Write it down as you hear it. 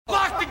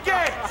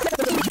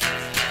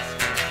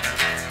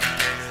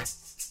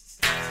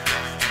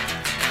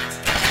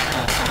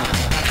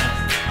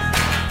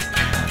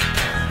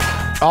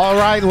All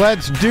right,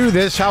 let's do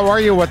this. How are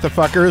you, what the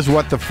fuckers,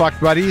 what the fuck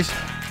buddies,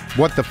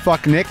 what the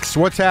fuck nicks?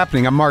 What's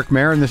happening? I'm Mark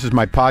Maron. This is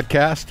my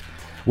podcast.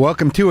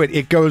 Welcome to it.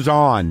 It goes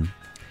on.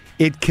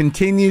 It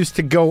continues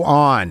to go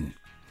on.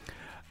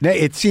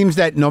 It seems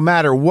that no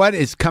matter what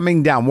is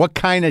coming down, what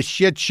kind of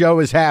shit show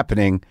is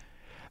happening,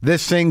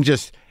 this thing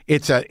just,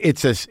 it's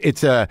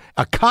a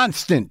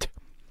constant.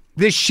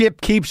 This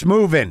ship keeps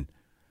moving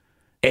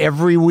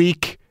every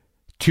week,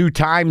 2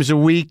 times a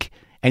week.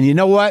 And you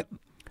know what?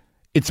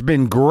 It's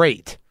been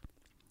great.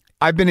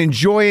 I've been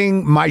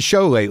enjoying my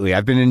show lately.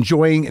 I've been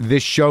enjoying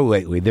this show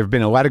lately. There have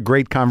been a lot of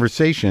great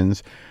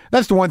conversations.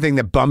 That's the one thing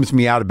that bums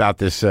me out about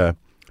this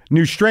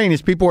new strain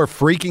is people are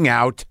freaking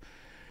out.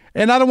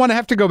 And I don't want to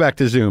have to go back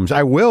to Zooms.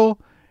 I will,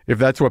 if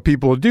that's what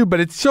people will do, but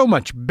it's so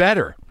much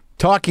better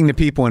talking to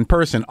people in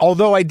person.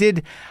 Although I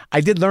did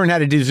learn how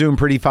to do Zoom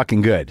pretty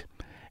fucking good.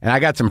 And I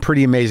got some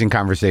pretty amazing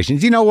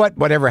conversations. You know what?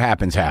 Whatever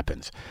happens,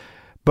 happens.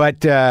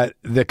 But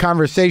the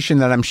conversation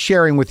that I'm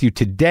sharing with you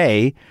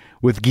today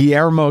with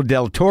Guillermo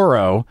del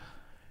Toro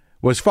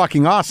was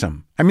fucking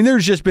awesome. I mean,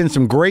 there's just been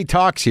some great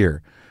talks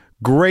here.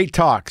 Great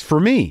talks for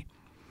me.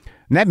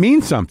 And that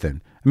means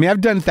something. I mean, I've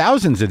done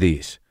thousands of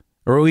these,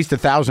 or at least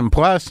 1,000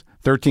 plus,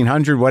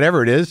 1,300,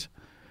 whatever it is.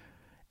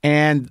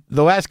 And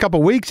the last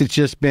couple of weeks, it's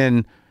just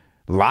been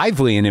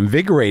lively and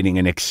invigorating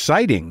and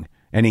exciting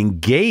and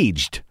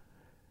engaged.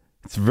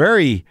 It's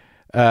very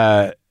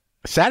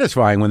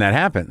satisfying when that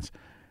happens.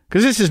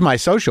 Because this is my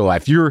social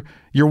life. You're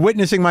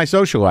witnessing my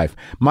social life.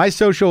 My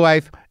social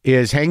life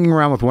is hanging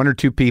around with 1 or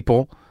 2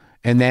 people,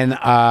 and then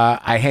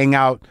I hang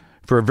out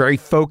for a very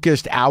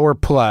focused hour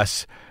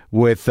plus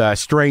with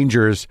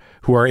strangers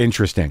who are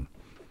interesting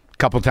a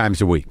couple times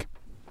a week.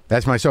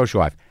 That's my social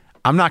life.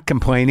 I'm not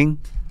complaining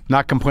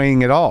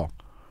at all.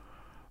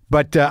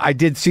 But I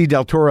did see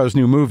Del Toro's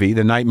new movie,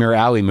 the Nightmare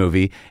Alley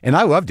movie, and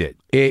I loved it.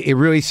 It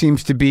really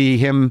seems to be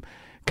him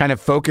kind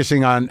of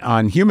focusing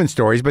on human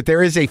stories, but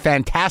there is a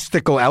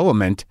fantastical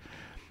element,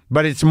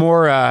 but it's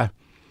more, I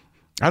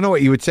don't know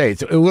what you would say.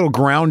 It's a little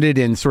grounded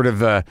in sort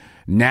of a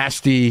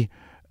nasty,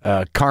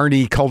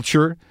 carny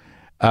culture,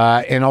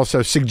 and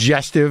also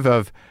suggestive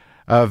of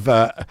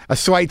a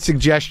slight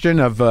suggestion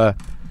of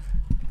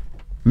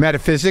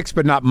metaphysics,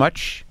 but not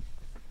much.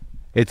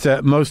 It's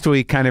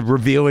mostly kind of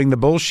revealing the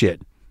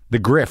bullshit, the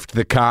grift,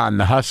 the con,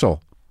 the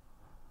hustle.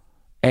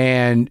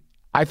 And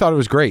I thought it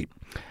was great.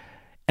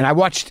 And I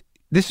watched...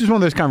 This is one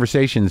of those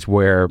conversations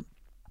where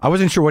I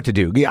wasn't sure what to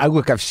do.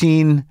 I've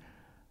seen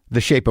The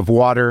Shape of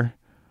Water,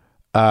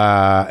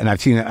 and I've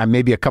seen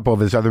maybe a couple of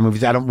his other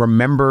movies. I don't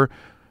remember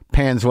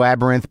Pan's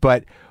Labyrinth,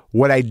 but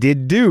what I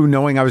did do,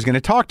 knowing I was going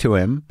to talk to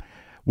him,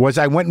 was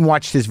I went and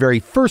watched his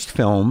very first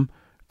film,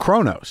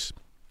 Cronos,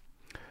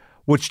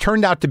 which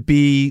turned out to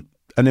be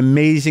an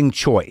amazing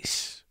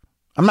choice.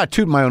 I'm not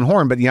tooting my own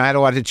horn, but I had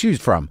a lot to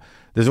choose from.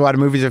 There's a lot of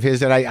movies of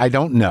his that I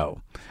don't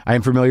know. I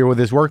am familiar with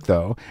his work,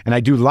 though, and I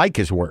do like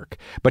his work.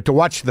 But to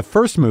watch the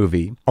first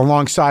movie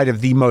alongside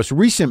of the most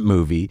recent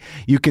movie,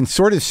 you can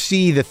sort of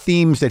see the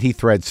themes that he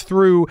threads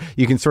through.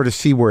 You can sort of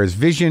see where his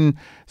vision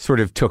sort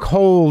of took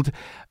hold.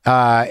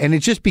 And it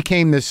just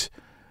became an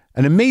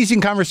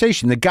amazing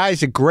conversation. The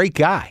guy's a great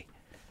guy.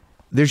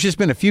 There's just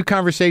been a few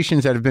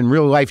conversations that have been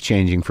real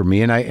life-changing for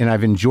me, and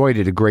I've enjoyed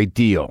it a great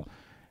deal.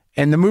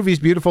 And the movie's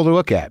beautiful to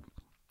look at,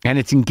 and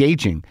it's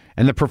engaging,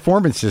 and the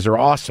performances are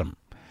awesome.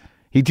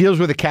 He deals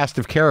with a cast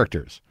of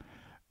characters.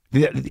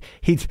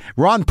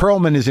 Ron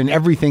Perlman is in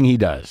everything he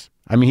does.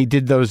 I mean, he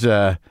did those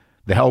the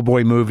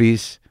Hellboy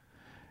movies.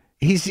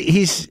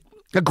 He's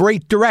a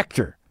great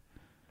director.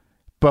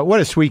 But what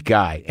a sweet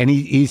guy. And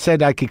he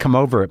said I could come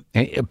over.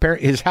 And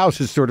his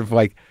house is sort of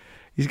like,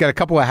 he's got a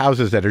couple of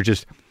houses that are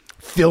just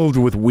filled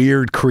with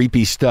weird,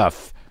 creepy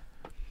stuff.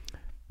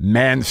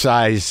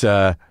 Man-size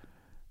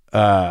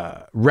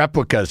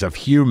replicas of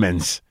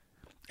humans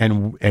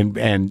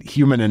and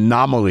human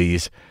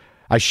anomalies.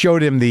 I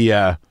showed him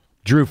the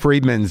Drew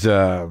Friedman's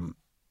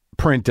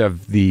print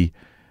of the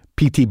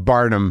P.T.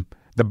 Barnum,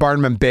 the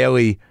Barnum and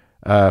Bailey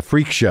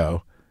freak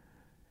show,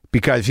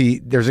 because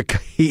he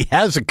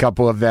has a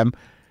couple of them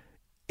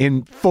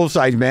in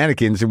full-size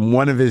mannequins in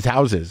one of his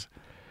houses.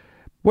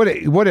 What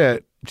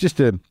a just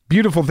a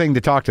beautiful thing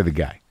to talk to the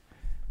guy.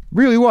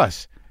 Really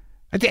was.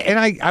 And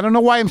I don't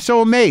know why I'm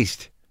so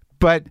amazed,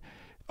 but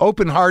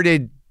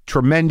open-hearted,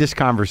 tremendous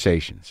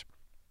conversations.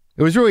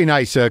 It was really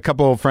nice. A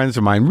couple of friends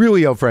of mine,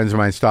 really old friends of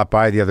mine, stopped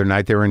by the other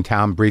night. They were in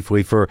town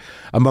briefly for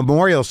a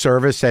memorial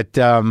service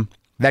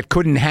that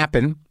couldn't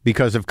happen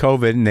because of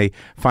COVID, and they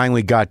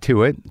finally got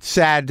to it. A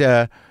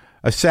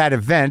sad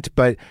event,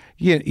 but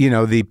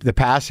the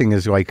passing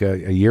is like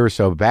a year or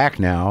so back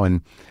now,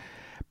 and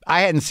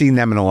I hadn't seen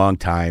them in a long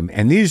time.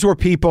 And these were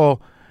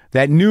people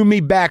that knew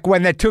me back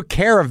when, that took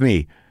care of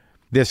me.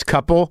 This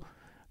couple,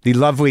 the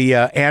lovely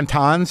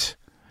Antons,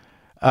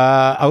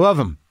 I love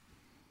them.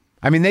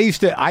 I mean,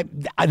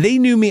 they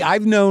knew me.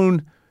 I've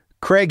known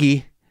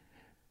Craigie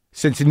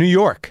since New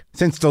York,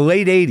 since the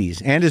late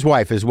 80s, and his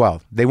wife as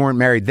well. They weren't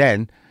married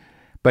then,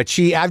 but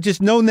I've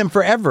just known them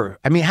forever.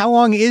 I mean, how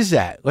long is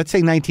that? Let's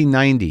say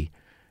 1990,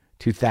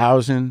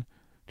 2000,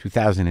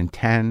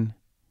 2010,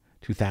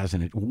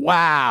 2000.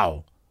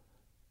 Wow.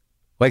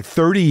 Like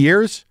 30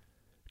 years?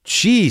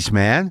 Jeez,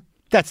 man.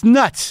 That's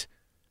nuts.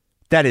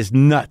 That is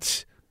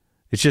nuts.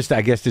 It's just,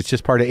 I guess it's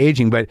just part of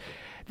aging, but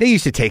they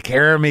used to take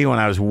care of me when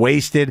I was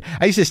wasted.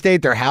 I used to stay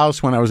at their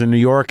house when I was in New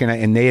York,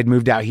 and they had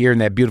moved out here in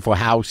that beautiful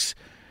house.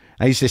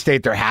 I used to stay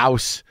at their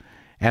house,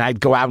 and I'd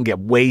go out and get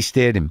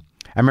wasted. And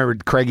I remember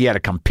Craigie had to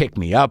come pick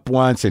me up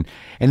once, and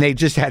they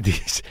just had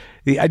these.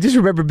 I just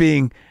remember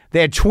they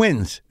had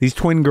twins, these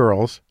twin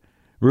girls,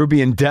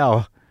 Ruby and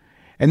Dell,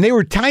 and they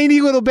were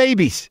tiny little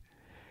babies.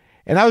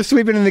 And I was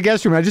sleeping in the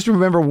guest room. I just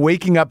remember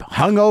waking up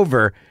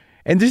hungover,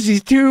 and just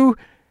these two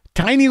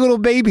tiny little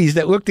babies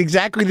that looked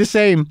exactly the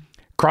same,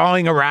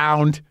 crawling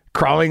around,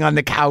 crawling on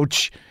the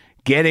couch,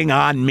 getting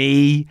on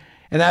me.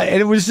 And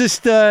it was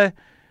just, the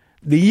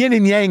yin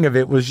and yang of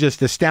it was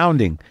just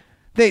astounding.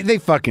 They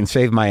fucking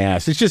saved my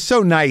ass. It's just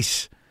so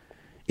nice.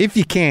 If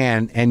you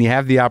can, and you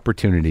have the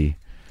opportunity,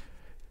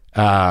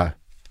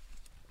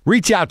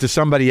 reach out to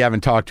somebody you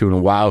haven't talked to in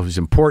a while who's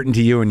important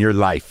to you in your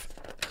life.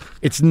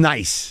 It's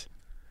nice.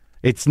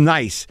 It's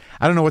nice.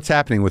 I don't know what's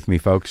happening with me,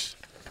 folks.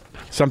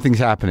 Something's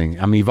happening.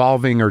 I'm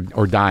evolving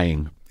or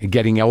dying,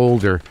 getting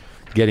older,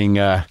 getting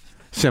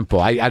simple.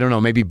 I don't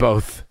know, maybe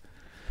both.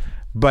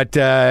 But,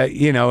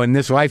 in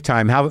this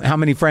lifetime, how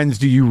many friends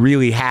do you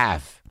really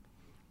have?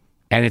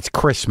 And it's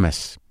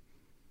Christmas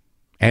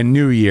and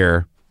New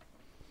Year.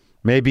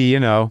 Maybe,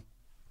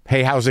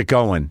 hey, how's it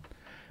going?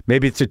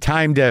 Maybe it's a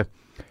time to,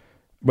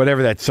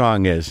 whatever that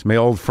song is, my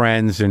old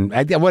friends and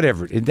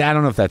whatever. I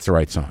don't know if that's the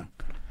right song.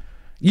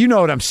 You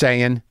know what I'm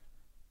saying.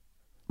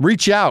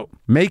 Reach out.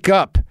 Make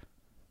up.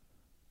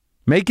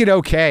 Make it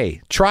okay.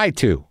 Try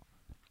to.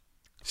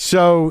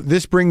 So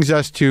this brings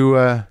us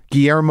to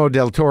Guillermo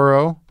del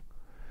Toro.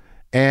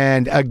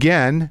 And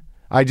again,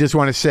 I just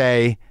want to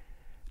say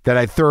that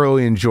I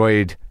thoroughly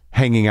enjoyed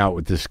hanging out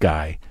with this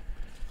guy.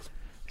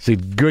 He's a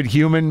good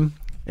human,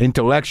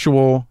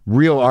 intellectual,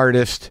 real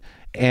artist,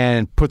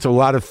 and puts a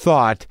lot of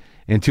thought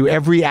into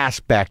every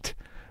aspect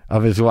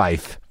of his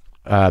life,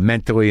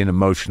 mentally and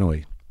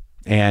emotionally.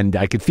 And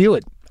I could feel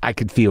it.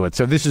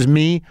 So this is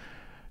me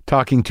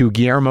talking to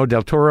Guillermo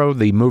del Toro.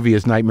 The movie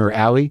is Nightmare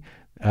Alley.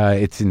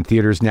 It's in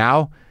theaters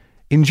now.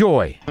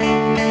 Enjoy.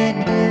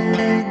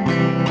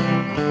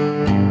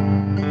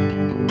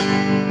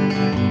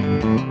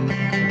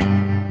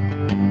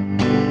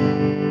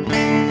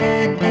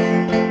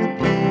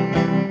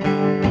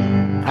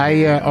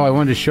 I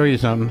wanted to show you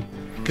something.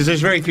 Because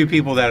there's very few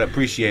people that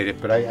appreciate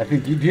it, but I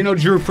think, do you know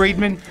Drew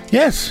Friedman?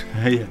 Yes.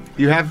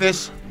 You have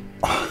this?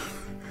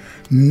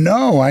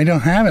 No, I don't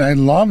have it. I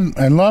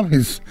love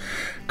his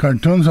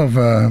cartoons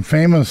of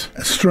famous,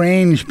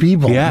 strange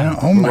people. Yeah.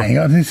 Oh my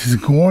God, this is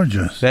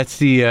gorgeous. That's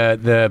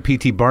the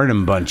P.T.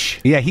 Barnum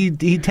bunch. Yeah,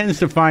 he tends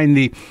to find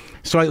the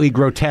slightly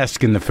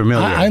grotesque in the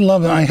familiar. I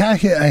love them. I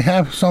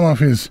have some of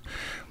his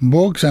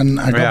books and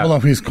a couple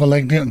of his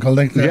collected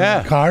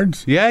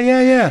cards.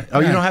 Yeah. Oh,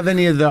 you don't have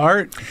any of the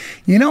art?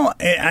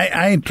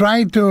 I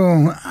try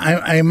to.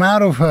 I'm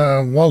out of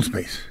wall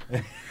space.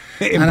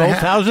 In both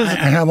houses? I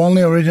have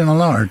only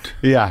original art.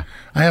 Yeah.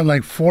 I have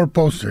like 4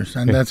 posters,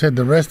 and that's it.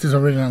 The rest is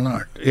original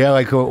art. Yeah,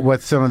 like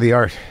what's some of the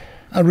art?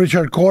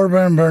 Richard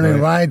Corbin, Bernie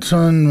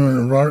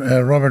Wrightson,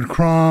 Robert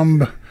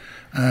Crumb.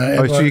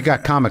 So you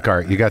got comic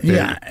art. You got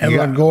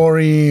Edward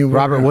Gorey.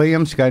 Robert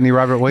Williams. Got any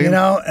Robert Williams?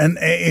 And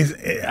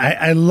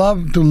I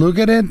love to look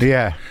at it.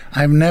 Yeah.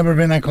 I've never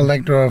been a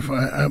collector of.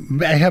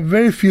 I have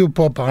very few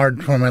pop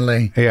art from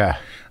LA. Yeah.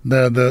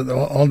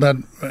 All that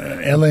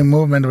LA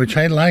movement, which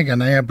I like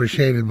and I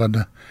appreciate it, but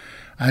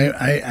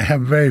I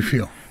have very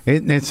few.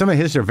 And some of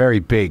his are very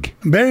big.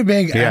 Very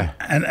big, yeah.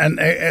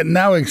 And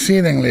now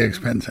exceedingly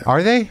expensive.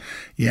 Are they?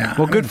 Yeah.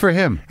 Well, good for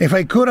him. If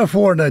I could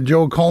afford a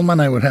Joe Coleman,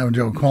 I would have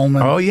Joe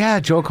Coleman. Oh,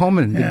 yeah, Joe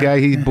Coleman, the guy,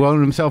 he's blown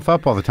himself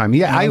up all the time.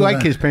 Yeah, I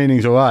like his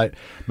paintings a lot,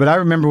 but I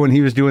remember when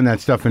he was doing that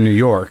stuff in New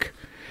York,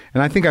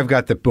 and I think I've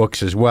got the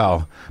books as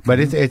well, but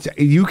it's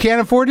you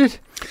can't afford it?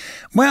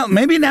 Well,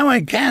 maybe now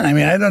I can. I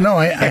mean, I don't know.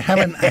 I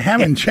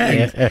haven't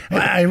checked.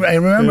 I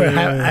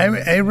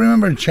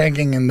remember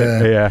checking in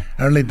the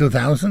early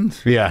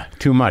 2000s. Yeah,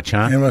 too much,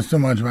 huh? It was too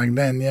much back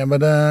then. Yeah,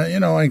 but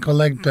I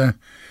collect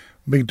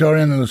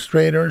Victorian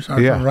illustrators: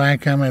 Arthur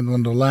Rackham,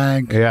 Edwin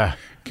Dulac,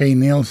 Kay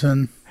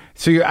Nielsen.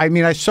 So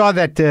I saw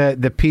that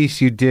the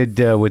piece you did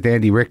with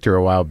Andy Richter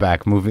a while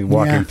back,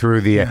 walking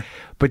through the.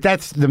 But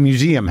that's the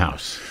museum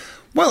house.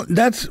 Well,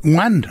 that's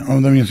one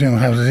of the museum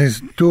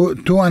houses. It's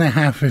two and a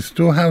half. It's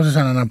 2 houses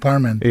and an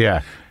apartment.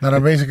 Yeah, that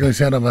are basically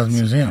set up as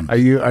museums. Are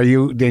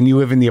you? Then you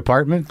live in the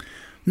apartment?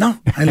 No,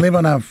 I live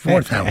on a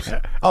 4th house.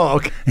 Oh,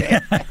 okay.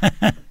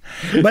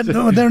 But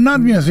no, they're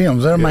not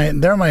museums. They're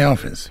my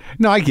office.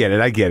 No, I get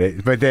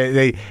it. But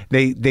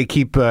they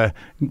keep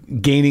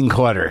gaining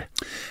clutter.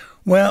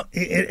 Well,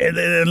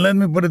 let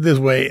me put it this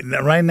way.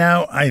 Right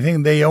now, I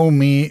think they own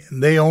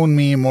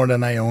me more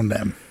than I own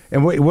them.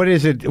 And what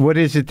is it? What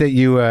is it that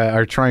you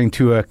are trying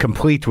to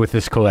complete with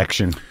this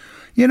collection?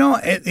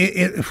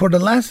 For the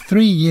last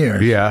 3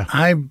 years,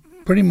 I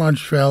pretty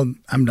much felt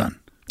I'm done.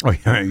 Oh,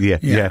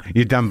 yeah.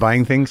 You're done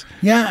buying things?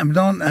 Yeah, I'm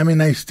done. I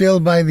mean, I still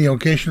buy the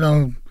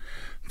occasional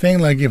thing.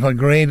 Like if a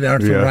great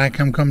Arthur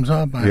Rackham comes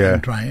up, I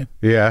can try it.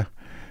 Yeah,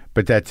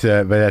 but that's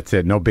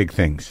it. No big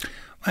things.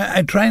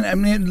 I try. I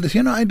mean,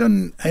 I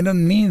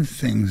don't need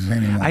things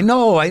anymore. I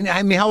know.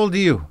 I mean, how old are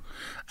you?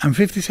 I'm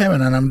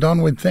 57 and I'm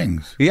done with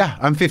things. Yeah,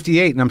 I'm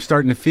 58 and I'm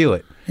starting to feel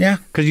it. Yeah.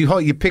 Because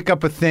you pick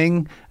up a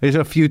thing, there's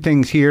a few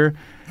things here,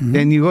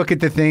 then you look at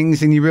the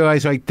things and you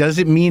realize, like, does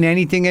it mean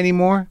anything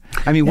anymore?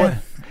 I mean,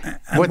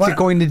 what's it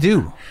going to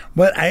do?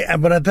 But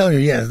I tell you,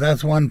 yes,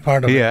 that's one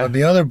part of it. But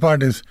the other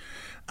part is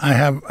I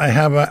have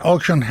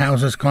auction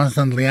houses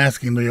constantly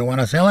asking, do you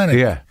want to sell anything?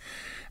 Yeah.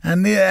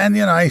 And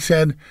I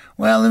said,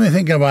 well, let me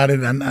think about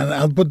it and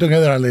I'll put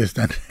together a list.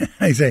 And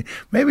I say,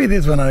 maybe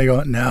this one. And I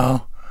go,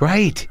 no.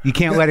 Right. You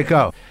can't let it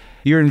go.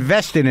 You're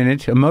invested in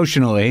it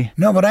emotionally.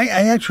 No, but I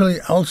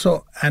actually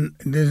also, and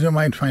this you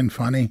might find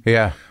funny.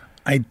 Yeah.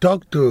 I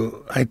talk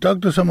to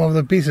some of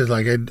the pieces.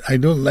 Like I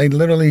do. Like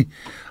literally,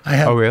 I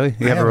have. Oh, really?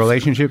 You have a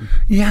relationship?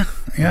 Yeah.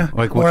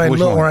 Like or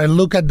I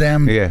look at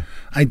them. Yeah.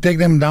 I take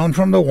them down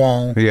from the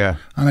wall. Yeah.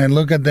 And I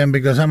look at them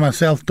because I'm a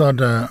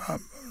self-taught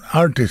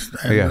artist.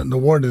 And the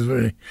word is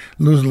very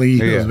loosely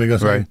used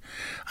because I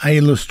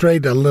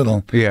illustrate a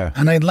little. Yeah.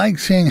 And I like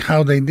seeing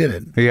how they did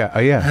it. Yeah.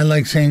 I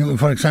like seeing,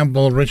 for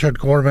example, Richard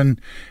Corbin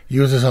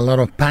uses a lot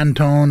of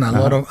Pantone, a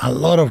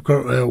lot of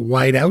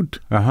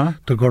whiteout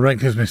to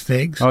correct his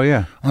mistakes. Oh,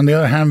 yeah. On the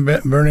other hand,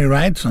 Bernie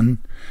Wrightson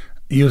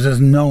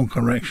uses no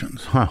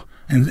corrections. Huh.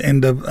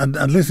 And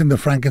at least in the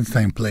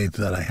Frankenstein plates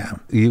that I have.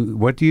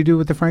 What do you do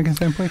with the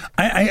Frankenstein plate?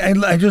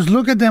 I just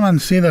look at them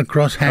and see the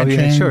cross hatching.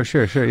 Oh, yeah,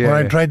 sure. Yeah, or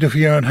I try to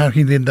figure out how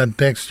he did that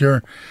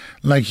texture.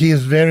 Like he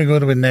is very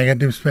good with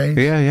negative space.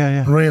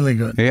 Yeah. Really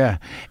good. Yeah,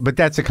 but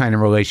that's the kind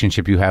of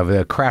relationship you have,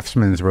 a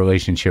craftsman's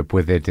relationship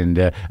with it and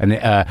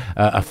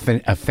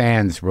a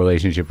fan's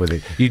relationship with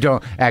it. You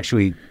don't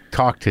actually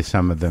talk to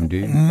some of them, do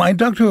you? I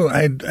talk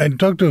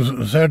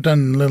to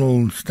certain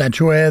little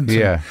statuettes.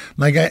 Yeah.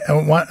 Like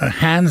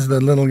Hans,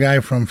 the little guy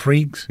from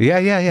Freaks. Yeah.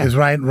 Is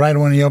right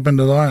when he opened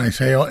the door. I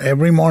say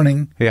every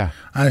morning. Yeah.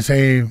 I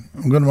say,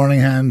 good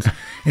morning, Hans.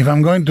 If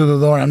I'm going to the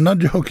door, I'm not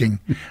joking.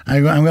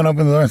 I'm going to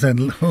open the door and say,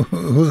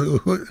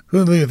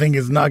 who do you think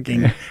is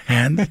knocking?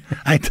 Hans.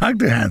 I talk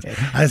to Hans.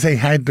 I say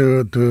hi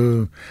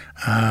to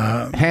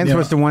Hans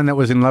was the one that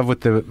was in love with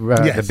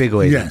the big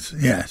lady.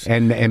 Yes.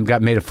 And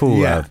got made a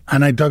fool of.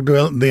 And I talk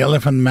to the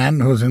Elephant Man,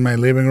 who's in my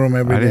living room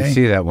every day. I didn't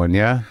see that one,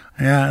 yeah?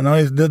 Yeah,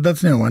 no,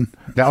 that's a new one.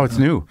 Oh, it's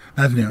new.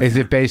 That's new. Is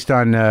it based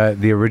on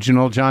the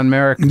original John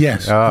Merrick?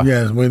 Yes,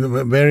 yes, with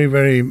a very,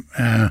 very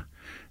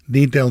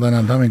detailed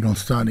anatomical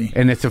study.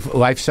 And it's a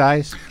life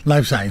size?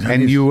 Life size.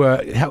 And you,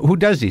 who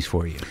does these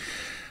for you?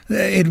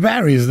 It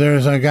varies.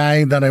 There's a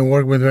guy that I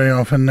work with very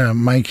often,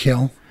 Mike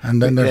Hill.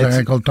 And then there's a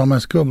guy called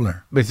Thomas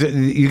Kubler. But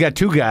you got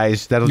two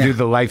guys that'll do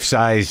the life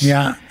size.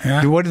 Yeah.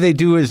 What do they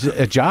do as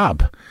a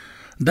job?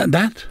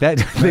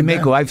 They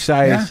make life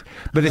size,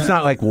 but it's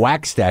not like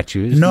wax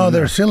statues. No,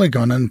 they're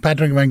silicone. And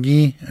Patrick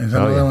McGee is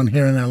another one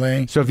here in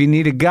L.A. So if you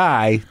need a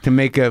guy to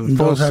make a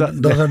full those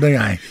are the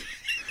guys.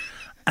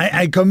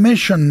 I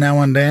commission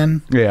now and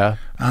then. Yeah.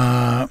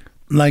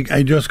 Like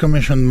I just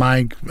commissioned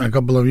Mike a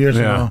couple of years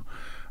ago.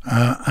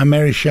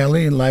 Mary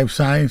Shelley, life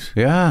size.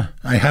 Yeah.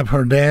 I have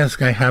her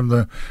desk. I have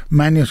the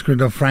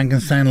manuscript of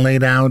Frankenstein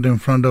laid out in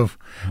front of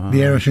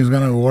the area she's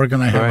going to work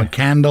on. I have a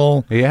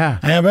candle. Yeah.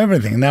 I have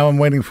everything. Now I'm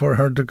waiting for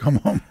her to come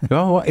home.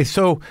 Oh,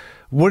 so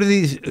what do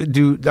these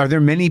do? Are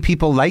there many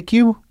people like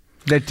you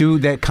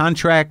that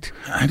contract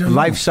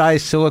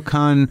life-size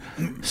silicone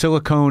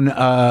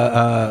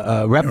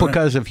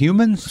replicas of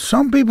humans?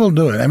 Some people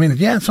do it. I mean,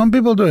 some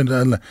people do it.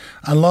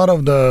 A lot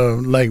of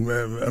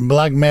the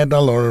black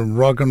metal or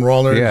rock and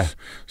rollers,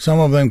 some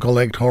of them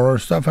collect horror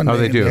stuff, and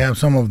they do. They have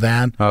some of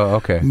that. Oh,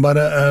 okay. But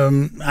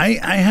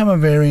I have a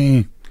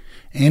very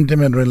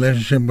intimate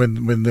relationship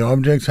with the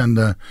objects and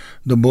the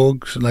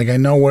books. Like I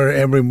know where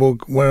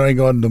I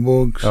got the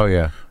books. Oh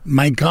yeah.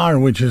 My car,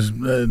 which is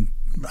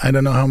I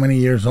don't know how many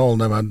years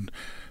old, about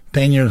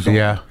 10 years old.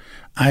 Yeah.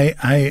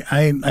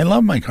 I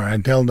love my car. I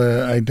tell him,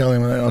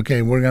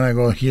 okay, we're gonna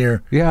go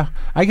here. Yeah,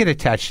 I get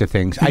attached to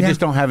things. I just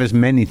don't have as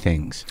many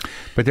things,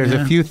 but there's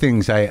a few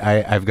things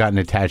I've gotten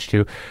attached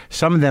to.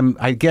 Some of them,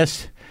 I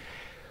guess.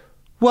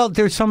 Well,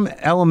 there's some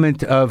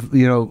element of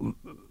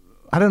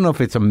I don't know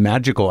if it's a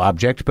magical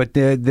object, but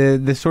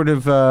the sort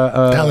of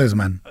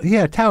talisman.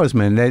 Yeah,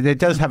 talisman. It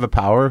does have a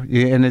power,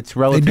 and it's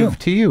relative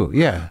to you.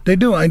 Yeah, they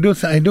do. I do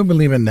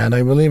believe in that.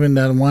 I believe in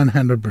that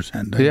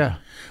 100%. Yeah,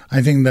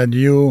 I think that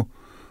you.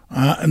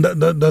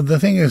 The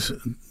thing is,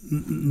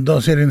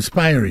 does it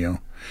inspire you?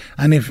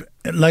 And if,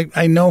 like,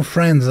 I know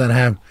friends that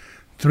have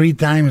 3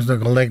 times the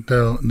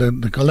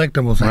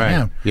collectibles I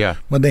have. Yeah.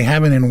 But they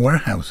have it in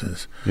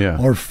warehouses. Yeah.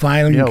 Or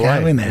filing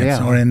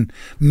cabinets or in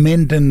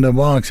mint in the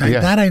box.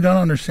 That I don't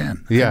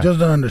understand. Yeah. I just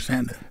don't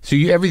understand it. So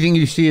everything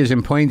you see is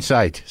in plain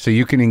sight, so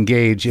you can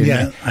engage.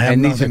 I have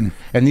nothing.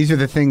 These are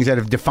the things that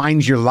have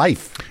defined your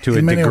life to a degree.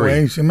 In many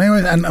ways.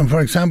 And for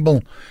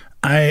example,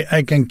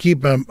 I can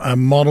keep a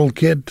model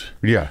kit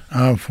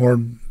for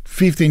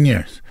 15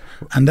 years.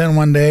 And then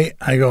one day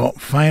I go,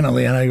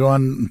 finally, and I go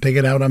and take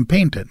it out and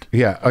paint it.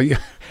 Yeah. Oh, yeah.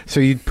 So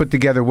you put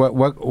together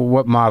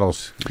what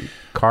models?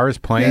 Cars,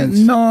 planes?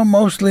 No,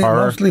 mostly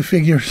Horror?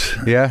 figures.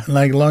 Yeah.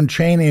 Like Lon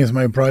Chaney is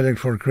my project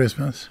for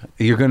Christmas.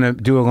 You're going to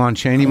do a Lon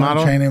Chaney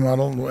model? Lon Chaney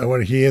model,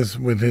 where he is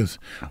with his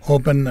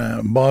open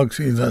box.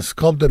 He's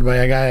sculpted by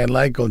a guy I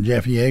like called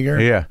Jeff Yeager.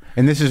 Yeah.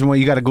 And this is when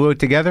you got to glue it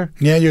together?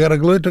 Yeah, you gotta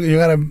glue it. You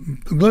gotta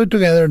glue it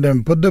together,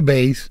 then put the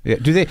base.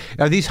 Yeah.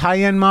 Are these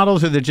high-end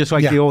models, or they're just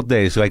like Yeah. the old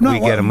days, like we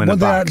get them in a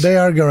box? They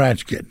are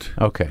garage kit.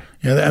 Okay.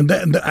 Yeah,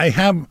 and I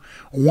have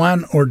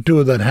one or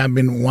two that have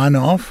been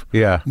one-off.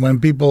 Yeah. When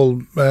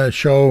people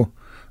show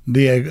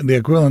the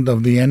equivalent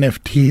of the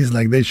NFTs,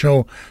 like they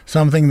show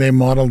something they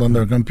modeled on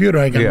their computer,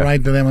 I can Yeah.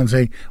 write to them and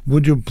say,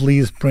 "Would you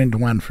please print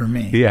one for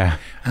me?" Yeah.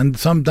 And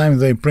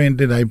sometimes they print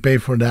it, I pay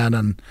for that,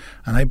 and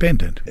I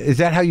paint it. Is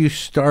that how you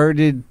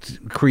started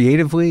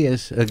creatively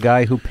as a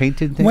guy who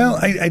painted things? Well,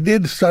 I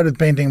started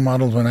painting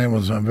models when I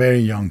was a very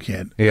young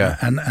kid. Yeah.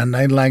 And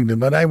I liked it,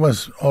 but I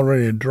was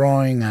already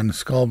drawing and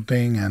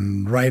sculpting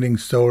and writing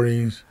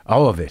stories,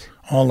 all of it.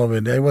 all of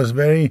it. I was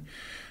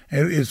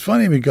it's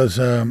funny because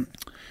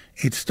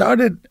it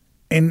started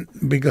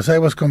because I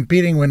was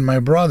competing with my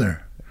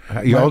brother.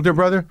 Your older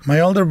brother? My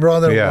older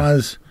brother Yeah.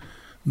 was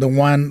the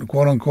one,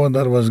 quote unquote,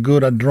 that was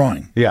good at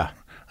drawing. Yeah.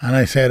 And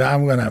I said,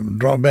 I'm going to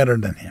draw better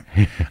than him.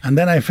 And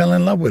then I fell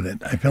in love with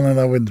it. I fell in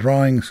love with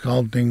drawing,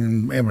 sculpting,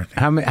 and everything.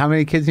 How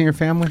many kids in your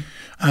family?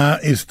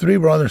 It's 3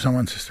 brothers and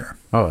 1 sister.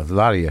 Oh, a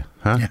lot of you,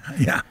 huh?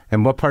 Yeah.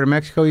 And what part of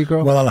Mexico you grew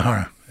up?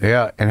 Guadalajara.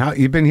 Yeah. And how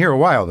you've been here a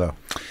while though?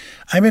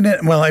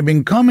 I've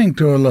been coming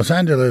to Los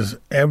Angeles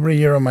every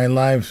year of my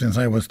life since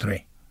I was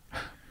 3.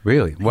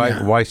 Really? Why?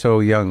 Yeah. Why so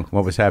young?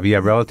 What was happening? You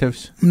have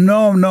relatives?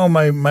 No.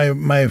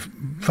 My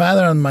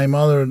father and my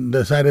mother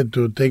decided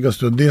to take us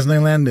to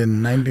Disneyland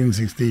in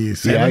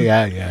 1967.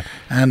 Yeah.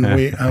 And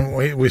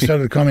we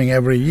started coming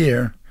every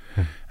year.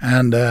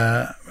 And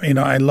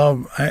I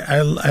love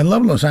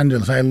Los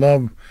Angeles. I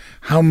love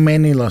how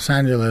many Los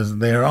Angeles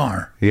there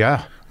are.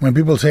 Yeah. When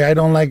people say I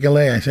don't like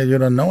LA, I said you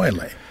don't know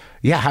LA.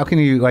 Yeah. How can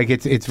you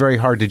It's very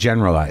hard to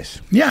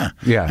generalize. Yeah.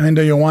 Yeah. I mean,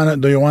 do you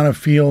want to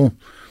feel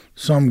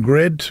some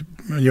grit?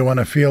 You want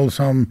to feel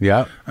some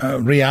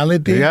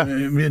reality? Yeah.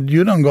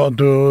 You don't go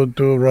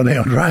to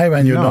Rodeo Drive,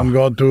 and you No. don't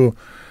go to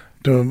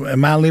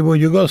Malibu.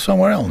 You go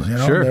somewhere else. You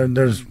know, Sure.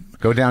 there's.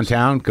 Go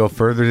downtown. Go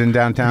further than You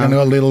downtown. can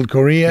go Little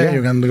Korea. Yeah.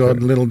 You can go to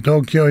Little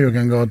Tokyo. You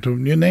can go to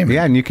you name it.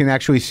 Yeah, and you can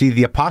actually see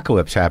the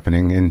apocalypse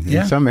happening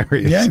in some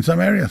areas. Yeah, in some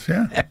areas.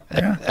 Yeah.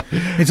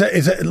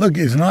 Look.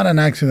 It's not an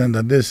accident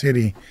that this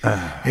city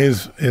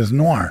is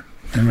noir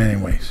in many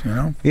ways. You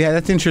know. Yeah,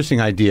 that's an interesting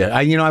idea.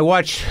 I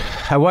watched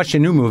a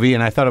new movie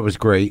and I thought it was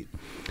great,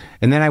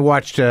 and then I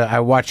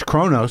watched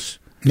Kronos.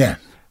 Yeah.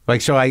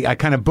 So I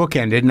kind of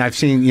bookended, and I've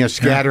seen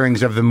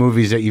scatterings of the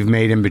movies that you've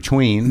made in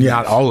between. Yes.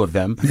 Not all of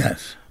them.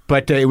 Yes.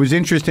 But it was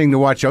interesting to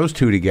watch those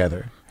two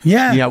together.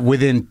 Yeah. Yeah,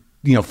 within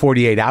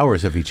 48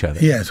 hours of each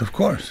other. Yes, of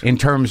course. In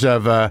terms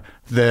of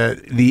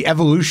the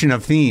evolution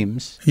of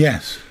themes.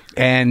 Yes.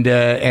 And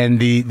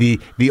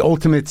the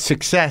ultimate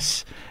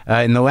success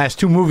in the last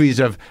 2 movies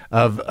of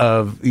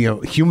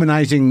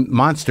humanizing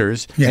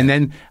monsters, Yeah. and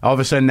then all of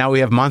a sudden now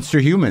we have monster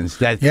humans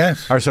that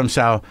Yes. are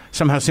somehow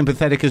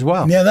sympathetic as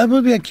well. Yeah, that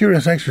would be a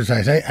curious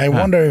exercise. I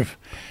wonder if,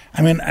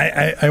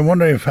 I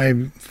wonder if I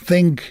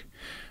think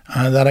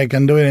that I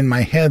can do it in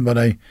my head, but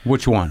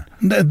Which one?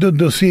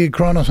 to see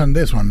Kronos and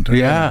this one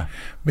together. Yeah.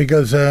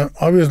 Because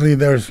obviously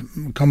there's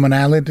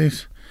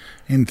commonalities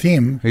in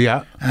theme.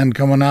 Yeah. And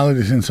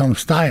commonalities in some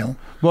style.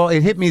 Well,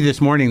 it hit me this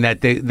morning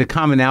that the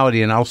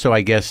commonality, and also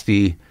I guess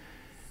the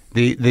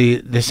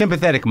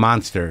sympathetic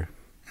monster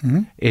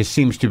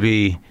seems to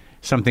be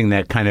something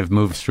that kind of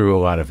moves through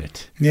a lot of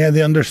it. Yeah,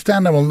 the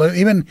understandable.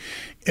 Even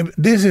if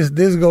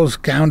this goes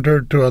counter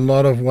to a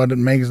lot of what it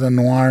makes the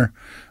noir,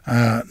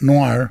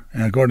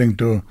 according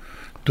to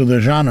the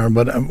genre.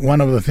 But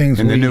one of the things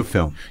In the new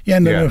film. Yeah,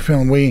 in the new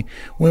film, we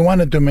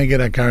wanted to make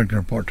it a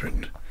character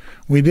portrait.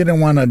 We didn't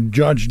want to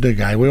judge the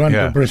guy. We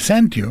wanted to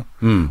present you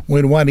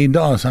with what he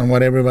does and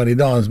what everybody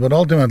does. But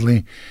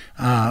ultimately,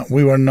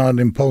 we were not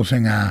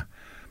imposing a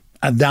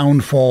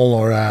downfall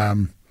or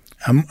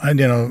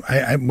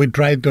we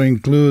tried to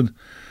include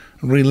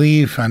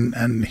relief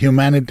and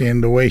humanity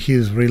in the way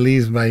he's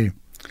released by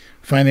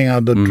finding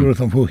out the truth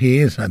of who he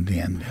is at the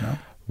end. You know.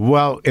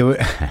 Well,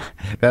 that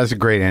was a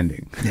great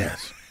ending.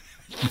 Yes.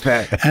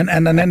 and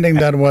an ending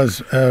that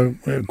was,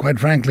 quite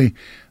frankly,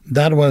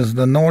 that was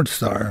the North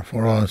Star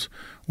for us.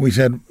 We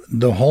said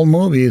the whole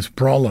movie is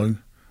prologue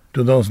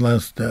to those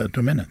last 2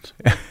 minutes.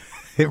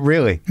 It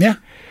really? Yeah.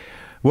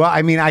 Well,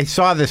 I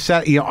saw the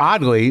set,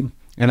 oddly,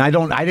 and I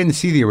didn't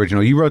see the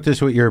original. You wrote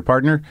this with your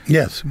partner?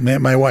 Yes,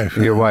 my wife.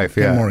 Your wife,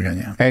 Kim yeah. Morgan,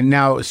 yeah. And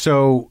now,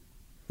 so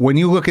when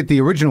you look at the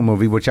original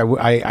movie, which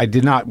I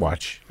did not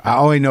watch,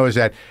 all I know is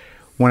that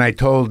when I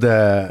told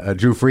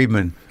Drew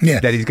Friedman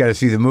that he's got to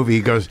see the movie,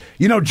 he goes,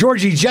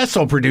 Georgie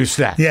Jessel produced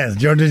that. Yes,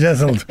 Georgie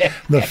Jessel,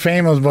 the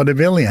famous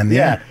vaudevillian.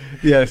 Yeah.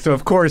 Yeah. So,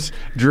 of course,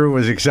 Drew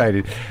was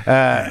excited.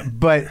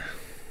 But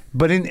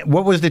But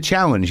what was the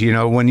challenge? You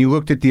know, when you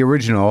looked at the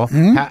original,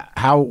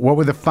 what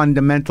were the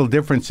fundamental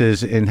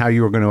differences in how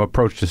you were going to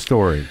approach the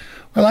story?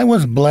 Well, I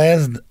was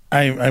blessed.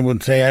 I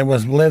would say I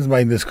was blessed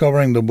by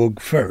discovering the book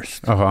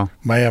first,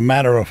 by a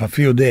matter of a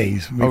few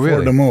days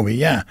before the movie.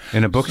 Yeah,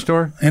 in a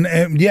bookstore. And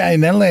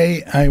in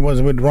L.A., I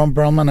was with Ron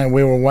Perlman, and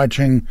we were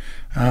watching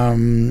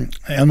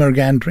Elmer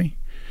Gantry.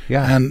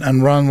 Yeah,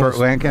 and Ron was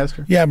Burt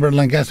Lancaster. Yeah, Burt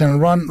Lancaster, and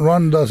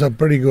Ron does a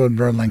pretty good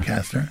Burt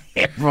Lancaster.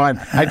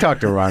 Ron, I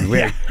talked to Ron.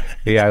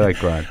 Yeah, I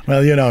like Ron.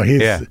 Well, you know, he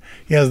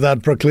has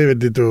that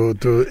proclivity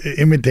to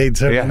imitate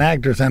certain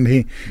actors, and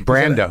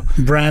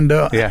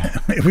Brando, yeah,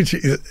 which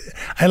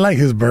I like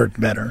his Burt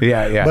better.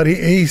 Yeah. But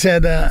he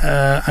said,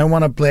 I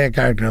want to play a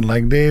character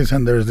like this,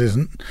 and there's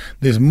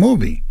this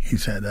movie. He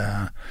said,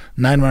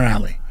 Nightmare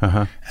Alley,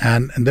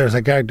 and there's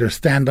a character,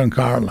 Stanton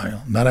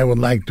Carlisle, that I would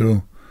like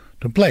to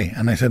play.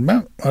 And I said,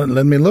 well,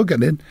 let me look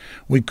at it.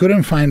 We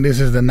couldn't find,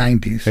 this is the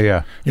 90s.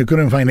 Yeah. You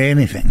couldn't find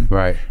anything.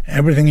 Right.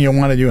 Everything you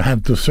wanted, you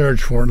had to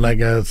search for like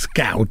a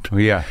scout.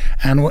 Yeah.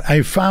 And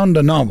I found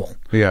a novel.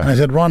 Yeah. And I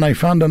said, Ron, I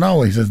found a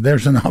novel. He says,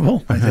 there's a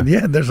novel? I said,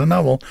 yeah, there's a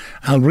novel.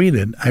 I'll read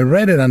it. I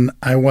read it, and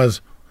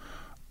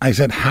I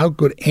said, how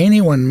could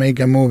anyone make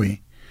a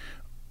movie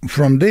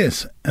from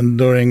this and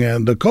during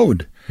the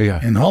code?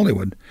 Yeah. In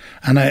Hollywood,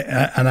 and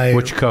I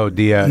which code,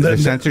 the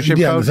censorship code?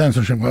 Yeah, the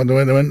censorship code.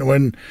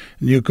 When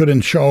you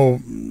couldn't show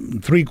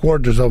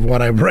 3/4 of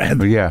what I've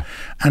read. Yeah,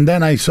 and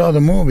then I saw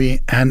the movie,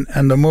 and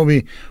the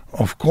movie,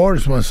 of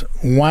course, was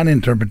one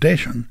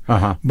interpretation,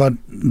 but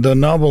the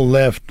novel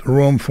left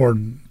room for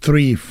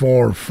 3,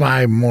 4,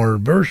 5 more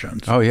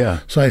versions. Oh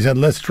yeah. So I said,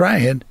 let's try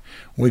it.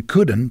 We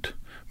couldn't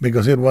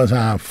because it was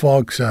a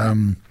Fox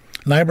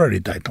library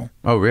title.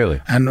 Oh,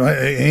 really? And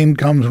in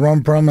comes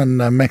Ron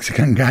Perlman, a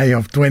Mexican guy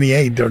of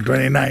 28 or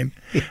 29.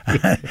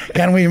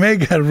 Can we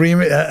make a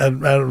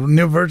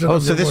new version? Oh,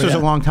 so this was a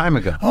long time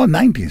ago. Oh,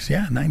 90s,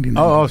 yeah, 1990s.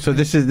 Oh, so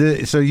this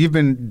is so you've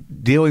been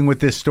dealing with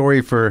this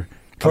story for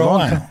a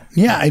while. Time.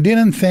 Yeah, I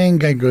didn't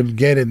think I could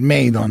get it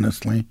made,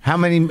 honestly. How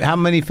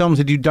many films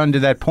had you done to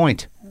that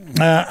point?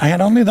 I had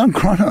only done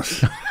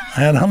Kronos.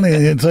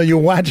 So you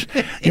watch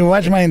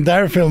my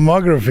entire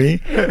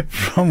filmography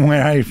from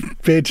where I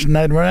pitched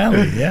Nightmare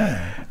Alley.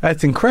 Yeah,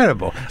 that's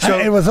incredible. So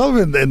it was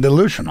always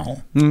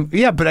delusional.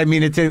 Yeah, but I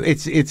mean,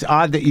 it's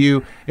odd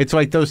that it's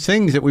like those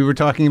things that we were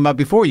talking about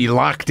before. You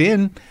locked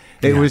in.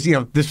 It was,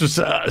 this was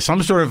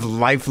some sort of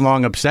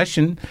lifelong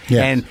obsession.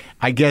 Yes. And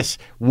I guess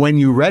when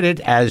you read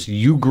it as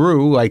you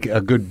grew, like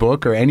a good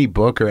book or any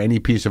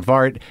piece of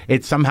art,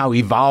 it somehow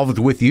evolved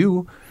with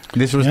you.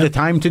 This was the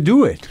time to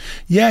do it.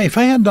 Yeah, if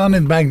I had done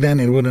it back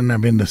then, it wouldn't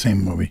have been the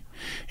same movie.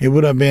 It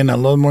would have been a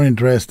lot more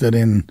interested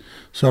in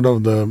sort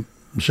of the,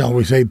 shall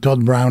we say,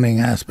 Todd Browning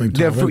aspect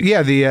of it.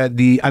 Yeah,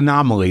 the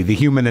anomaly, the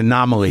human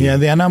anomaly. Yeah,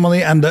 the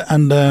anomaly, and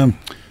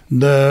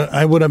the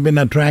I would have been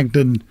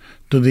attracted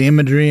to the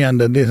imagery and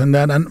the this and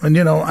that. And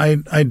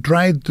I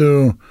tried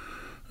to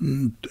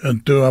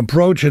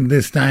approach it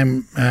this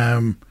time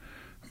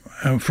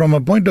from a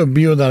point of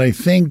view that I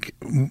think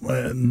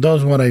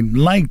does what I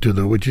like to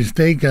do, which is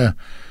take a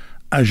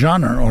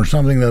genre or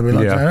something that we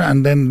like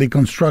and then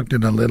deconstruct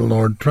it a little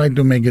or try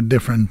to make it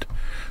different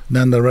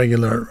than the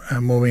regular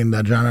movie in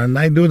that genre. And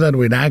I do that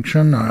with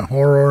action or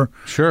horror,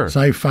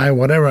 sci-fi,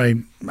 whatever I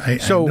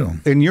do.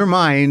 In your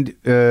mind,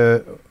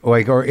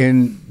 or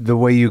in the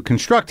way you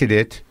constructed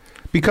it,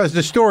 because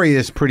the story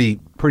is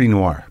pretty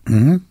noir.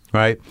 Mm-hmm.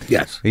 Right?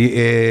 Yes.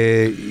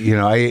 It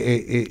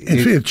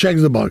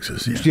checks the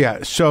boxes.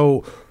 Yeah.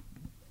 So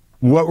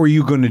what were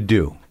you going to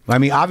do? I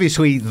mean,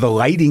 obviously the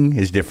lighting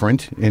is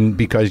different, and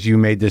because you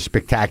made this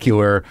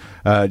spectacular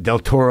Del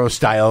Toro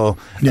style,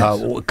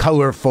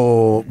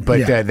 colorful,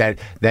 but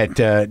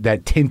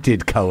that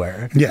tinted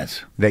color.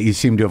 Yes. That you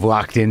seem to have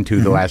locked into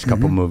the last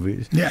couple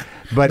movies. Yeah.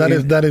 But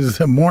that is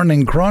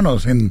morning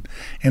Kronos in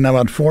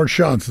about 4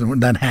 shots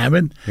that have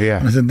it. Yeah.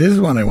 And I said, this is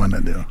what I want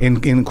to do.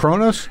 In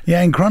Kronos?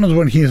 Yeah, in Kronos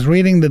when he's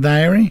reading the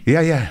diary.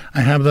 Yeah.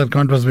 I have that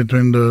contrast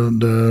between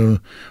the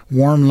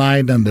warm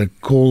light and the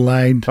cool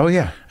light. Oh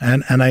yeah.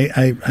 And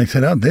I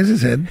said, oh, this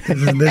is it. This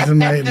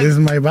is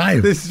my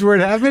vibe. This is where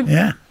it happened?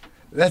 Yeah.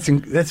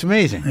 That's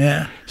amazing.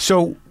 Yeah.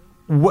 So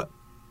what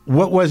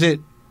was it?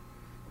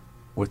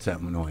 What's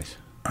that noise?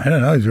 I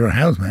don't know. It's your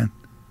house, man.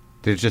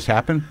 Did it just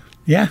happen?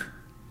 Yeah.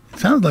 It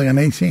sounds like an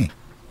AC.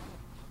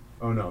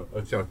 Oh, no.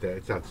 It's out there.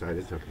 It's outside.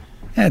 It's okay.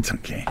 It's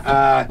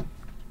okay.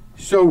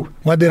 So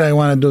what did I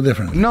want to do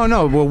differently? No.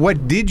 Well,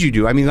 what did you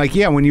do? I mean,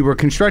 when you were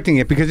constructing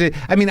it, because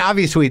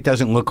obviously it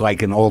doesn't look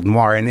like an old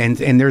noir, and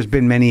there's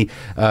been many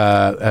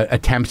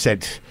attempts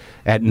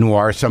at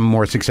noir, some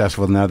more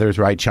successful than others,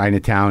 right?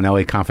 Chinatown,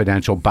 LA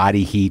Confidential,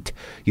 Body Heat.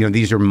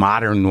 These are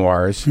modern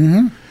noirs.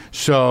 Mm-hmm.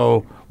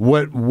 So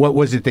what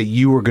was it that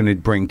you were going to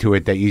bring to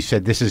it that you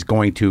said this is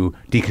going to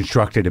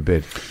deconstruct it a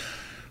bit?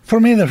 For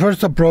me, the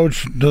first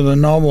approach to the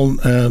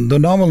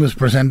novel is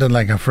presented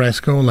like a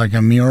fresco, like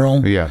a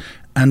mural. Yeah.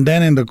 And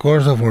then in the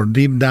course of our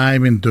deep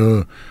dive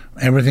into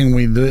everything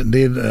we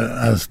did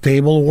as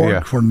table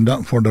work for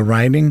the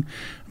writing,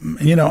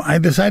 I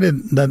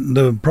decided that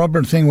the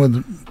proper thing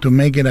to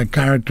make it a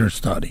character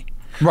study.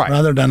 Right.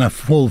 Rather than a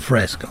full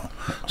fresco.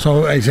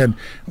 So I said,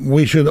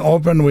 we should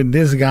open with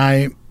this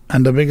guy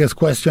and the biggest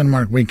question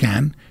mark we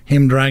can,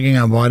 him dragging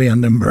a body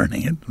and then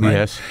burning it. Right?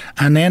 Yes.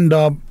 And end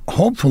up,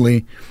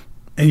 hopefully,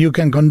 and you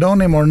can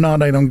condone him or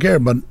not, I don't care,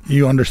 but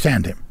you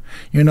understand him.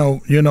 You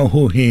know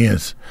who he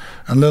is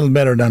a little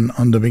better than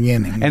on the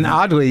beginning. And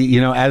oddly,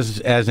 as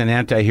an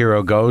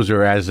anti-hero goes,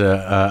 or as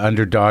a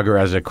underdog, or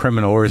as a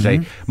criminal, or as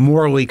a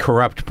morally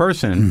corrupt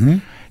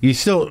person, you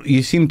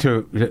seem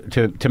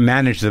to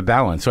manage the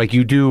balance, like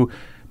you do,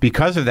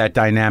 because of that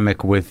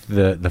dynamic with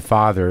the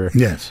father.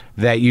 Yes,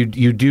 that you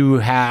do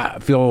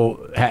have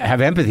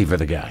empathy for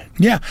the guy.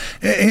 Yeah,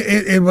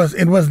 it was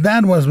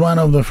that was one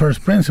of the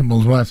first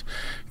principles was,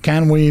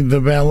 can we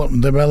develop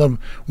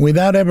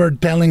without ever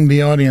telling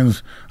the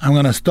audience, I'm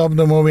going to stop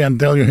the movie and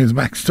tell you his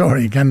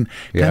backstory. Can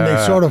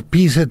they sort of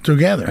piece it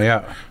together?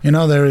 Yeah.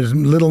 There is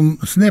little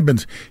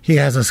snippets. He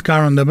has a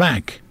scar on the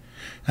back.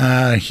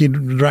 He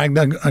dragged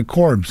a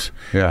corpse.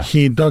 Yeah.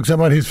 He talks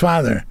about his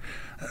father.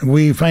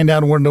 We find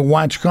out where the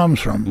watch comes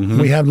from.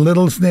 We have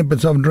little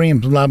snippets of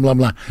dreams, blah, blah,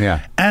 blah.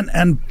 Yeah.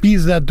 And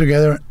piece that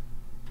together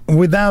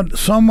without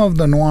some of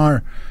the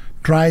noir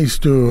tries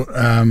to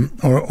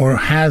or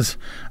has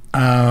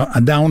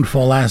a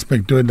downfall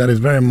aspect to it that is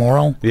very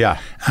moral. Yeah.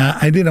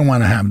 I didn't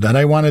want to have that.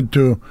 I wanted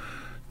to,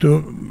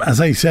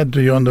 as I said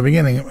to you in the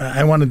beginning,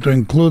 I wanted to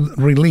include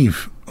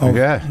relief of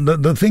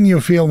the thing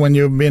you feel when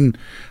you've been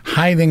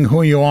hiding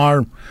who you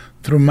are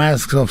through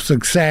masks of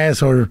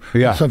success or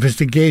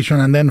sophistication,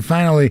 and then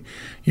finally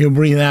you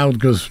breathe out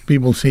because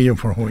people see you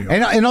for who you are.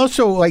 And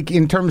also, like,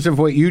 in terms of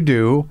what you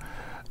do,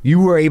 you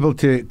were able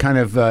to kind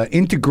of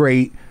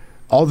integrate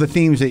all the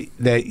themes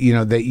that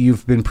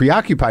you've been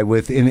preoccupied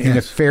with in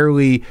a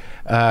fairly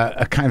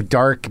a kind of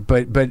dark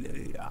but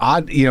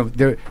odd.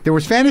 There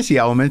was fantasy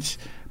elements,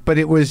 but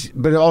it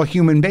all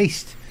human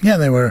based. Yeah,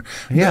 they were.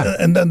 Yeah.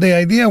 And the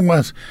idea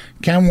was,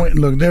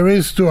 there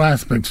is two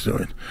aspects to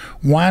it.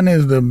 One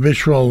is the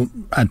visual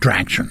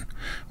attraction,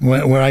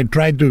 where I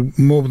tried to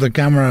move the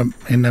camera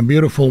in a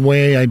beautiful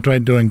way. I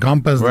tried to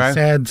encompass the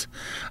sets.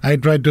 I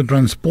tried to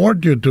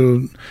transport you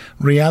to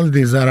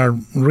realities that are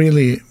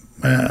really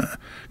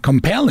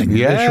compelling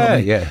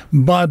visually. Yeah.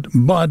 But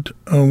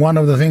one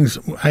of the things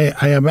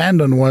I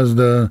abandoned was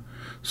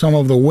some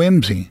of the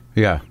whimsy.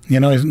 Yeah.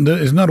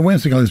 It's not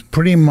whimsical. It's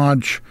pretty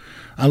much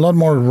a lot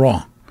more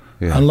raw.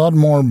 Yeah. A lot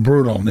more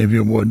brutal, if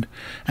you would,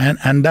 and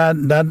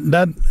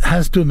that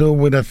has to do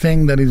with a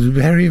thing that is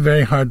very,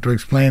 very hard to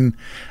explain,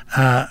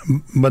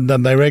 but the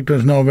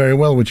directors know very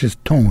well, which is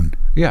tone.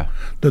 Yeah,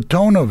 the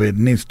tone of it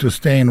needs to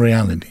stay in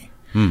reality.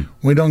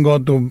 We don't go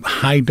to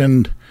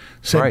heightened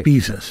set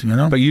pieces,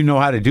 But you know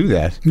how to do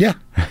that. Yeah,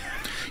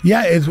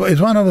 yeah. It's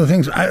one of the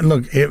things. I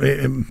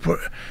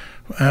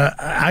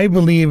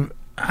believe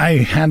I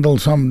handle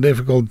some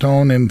difficult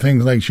tone in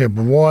things like Shape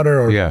of Water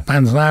or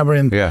Pan's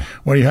Labyrinth,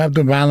 where you have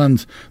to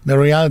balance the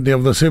reality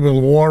of the Civil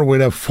War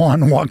with a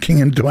faun walking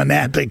into an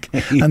attic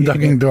and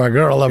talking to a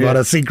girl about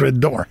a secret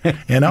door.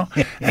 And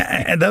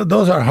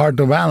those are hard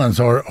to balance,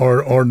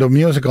 or the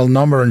musical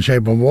number in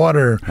Shape of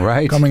Water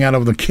coming out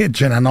of the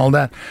kitchen and all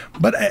that.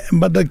 But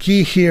the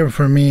key here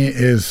for me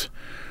is,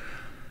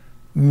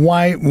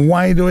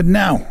 why do it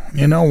now?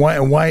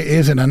 Why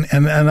is it?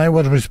 And I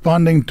was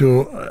responding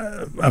to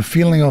a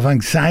feeling of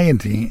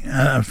anxiety,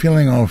 a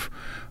feeling of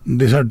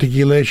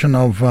disarticulation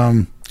of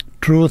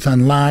truth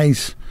and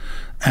lies,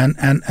 and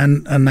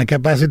the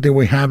capacity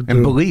we have to...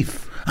 And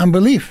belief. And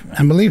belief.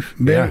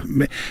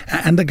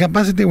 And the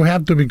capacity we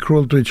have to be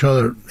cruel to each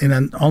other in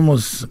an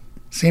almost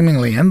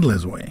seemingly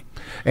endless way.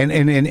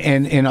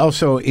 And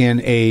also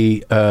in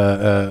a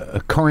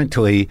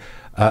currently...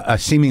 a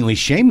seemingly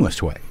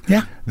shameless way.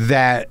 Yeah.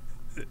 That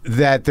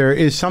there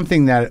is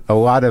something that a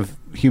lot of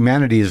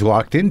humanity is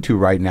locked into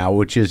right now,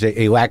 which is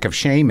a lack of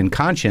shame and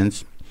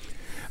conscience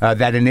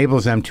that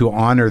enables them to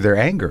honor their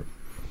anger.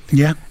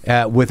 Yeah.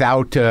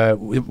 Without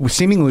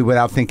seemingly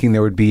without thinking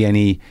there would be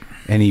any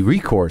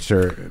recourse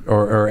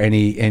or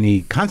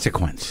any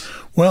consequence.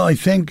 Well, I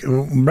think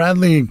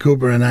Bradley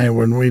Cooper and I,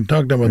 when we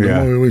talked about the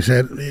movie, we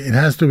said it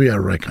has to be a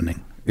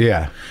reckoning.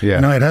 Yeah.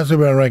 It has to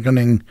be a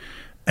reckoning.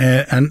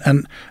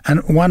 And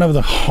one of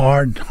the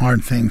hard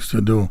things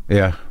to do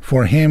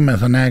for him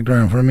as an actor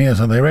and for me as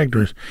a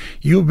director is,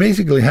 you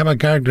basically have a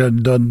character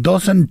that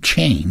doesn't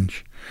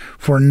change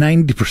for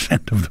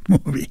 90% of the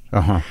movie.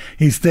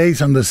 He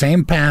stays on the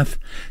same path.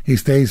 He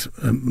stays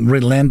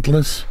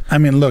relentless. I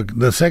mean, look,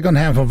 the second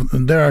half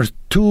there are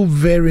two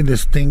very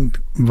distinct,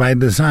 by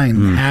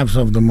design, halves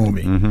of the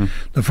movie.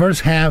 The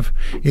first half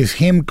is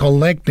him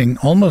collecting,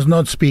 almost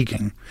not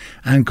speaking,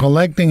 and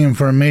collecting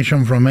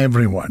information from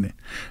everybody,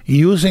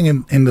 using it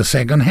in the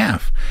second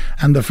half.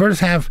 And the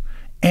first half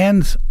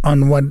ends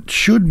on what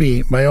should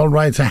be, by all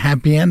rights, a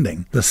happy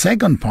ending. The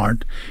second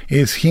part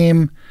is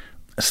him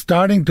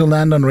starting to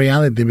land on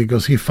reality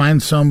because he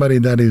finds somebody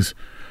that is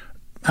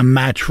a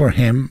match for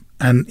him,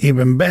 and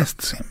even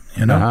bests him,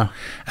 you know.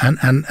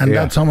 And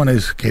that someone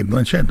is Kate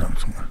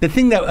Blanchett. The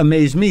thing that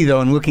amazed me,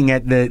 though, in looking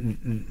at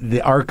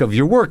the arc of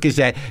your work, is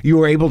that you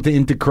were able to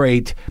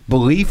integrate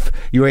belief,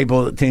 you were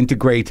able to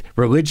integrate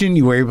religion,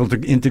 you were able to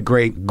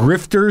integrate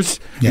grifters,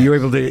 you were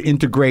able to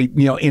integrate,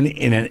 you know,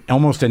 in an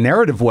almost a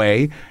narrative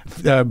way,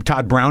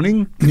 Todd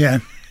Browning. Yeah.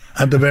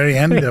 At the very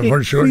end,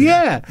 for sure.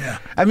 Yeah.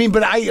 I mean,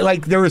 but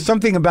there was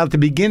something about the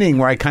beginning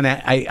where I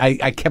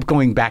kept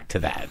going back to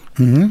that.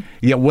 Mm-hmm.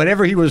 Yeah,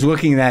 whatever he was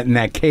looking at in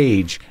that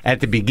cage at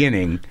the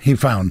beginning, he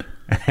found.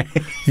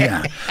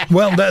 Yeah.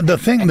 Well, the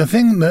thing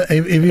that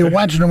if you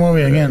watch the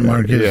movie again,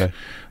 Mark, is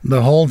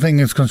the whole thing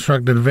is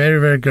constructed very,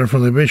 very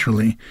carefully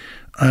visually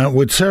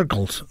with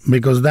circles,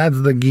 because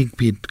that's the Geek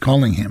Pete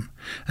calling him.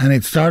 And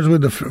it starts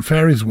with the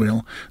Ferris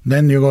wheel,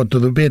 then you go to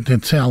the pit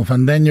itself,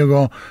 and then you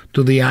go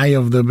to the eye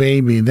of the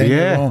baby.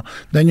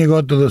 Then you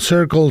go to the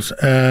circles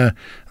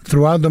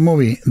throughout the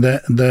movie.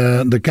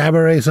 The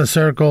cabaret is a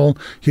circle,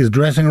 his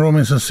dressing room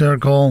is a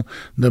circle,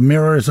 the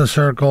mirror is a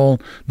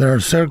circle. There are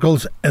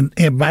circles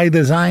by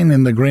design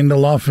in the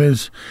Grindel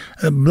office,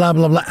 blah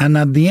blah blah. And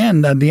at the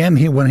end,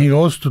 when he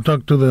goes to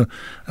talk to the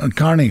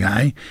Carney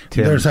guy,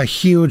 there's a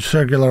huge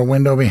circular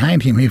window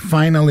behind him. He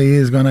finally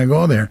is going to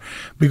go there,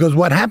 because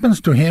what happens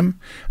to him,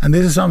 and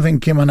this is something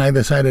Kim and I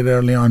decided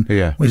early on.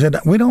 We said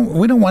we don't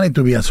want it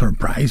to be a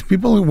surprise.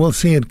 People will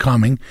see it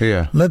coming.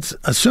 Let's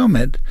assume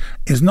it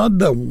is not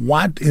the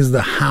what, is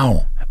the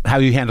how. How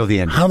you handle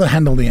the ending. How to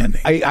handle the ending.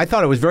 I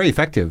thought it was very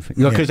effective,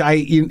 you know,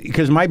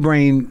 because my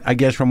brain, I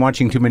guess, from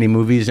watching too many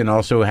movies and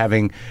also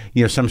having,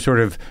 you know, some sort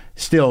of,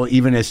 still,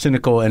 even as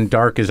cynical and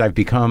dark as I've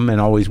become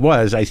and always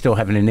was, I still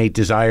have an innate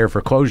desire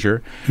for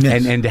closure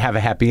and to have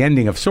a happy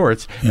ending of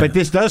sorts. But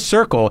this does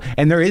circle,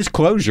 and there is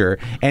closure,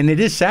 and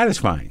it is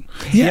satisfying.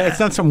 Yeah, it's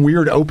not some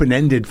weird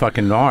open-ended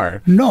fucking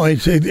noir. No,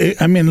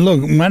 I mean,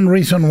 look, one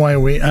reason why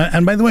we,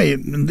 and by the way,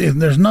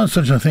 there's not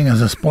such a thing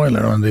as a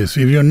spoiler on this.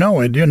 If you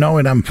know it,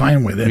 I'm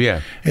fine with it.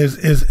 Yeah.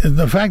 Is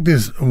the fact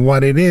is,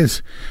 what it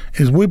is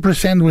we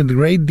present with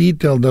great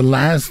detail the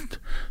last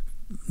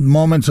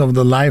moments of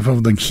the life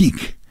of the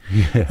geek.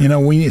 You know,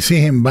 we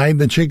see him bite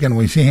the chicken.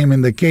 We see him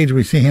in the cage.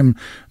 We see him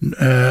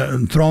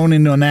thrown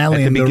into an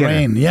alley in the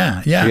rain.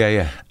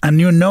 Yeah.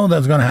 And you know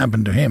that's going to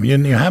happen to him. You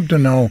have to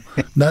know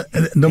that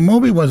the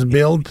movie was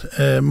built,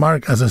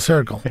 Mark, as a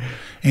circle.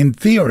 In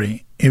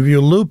theory, if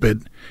you loop it,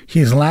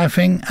 he's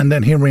laughing, and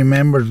then he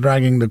remembers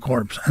dragging the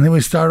corpse, and then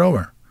we start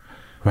over.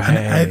 Right.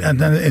 And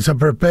then it's a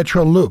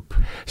perpetual loop.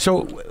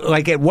 So,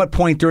 like, at what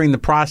point during the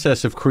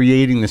process of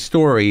creating the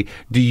story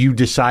do you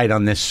decide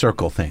on this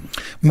circle thing?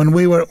 When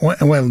we were,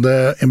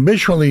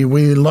 visually,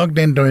 we looked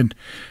into it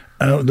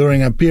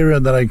during a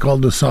period that I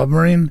called the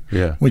submarine,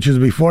 which is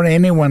before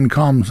anyone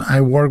comes. I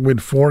work with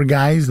 4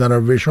 guys that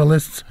are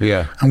visualists,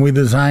 and we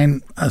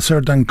design a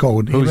certain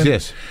code. Who's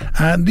this?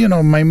 You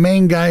know, my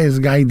main guy is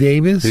Guy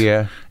Davis.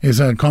 He's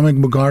a comic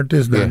book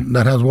artist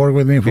that has worked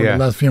with me for the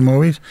last few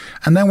movies.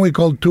 And then we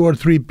call 2 or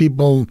 3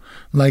 people,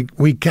 like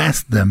we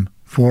cast them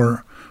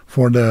for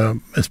the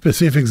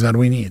specifics that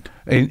we need.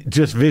 And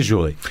just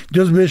visually?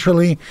 Just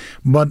visually,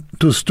 but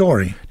to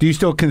story. Do you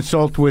still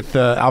consult with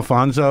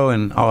Alfonso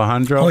and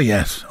Alejandro? Oh,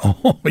 yes.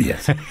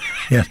 Yes.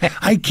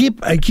 I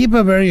keep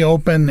a very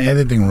open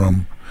editing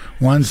room.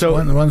 Once the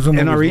movie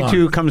and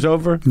Aritu comes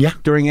over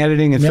during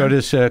editing, and so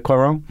does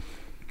Cuarón?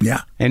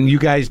 Yeah. And you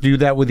guys do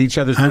that with each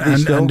other's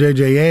movies still? And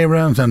J.J.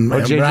 Abrams and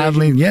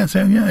Bradley. Yes,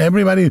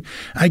 everybody.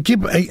 I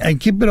keep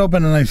it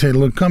open, and I say,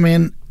 look, come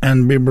in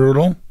and be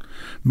brutal.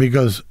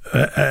 Because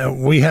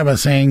we have a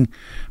saying,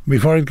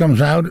 before it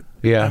comes out,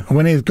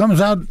 when it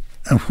comes out,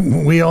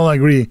 we all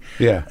agree,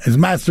 it's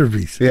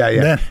masterpiece.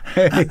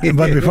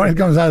 But before it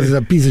comes out, it's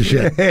a piece of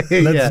shit.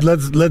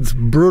 Let's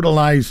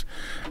brutalize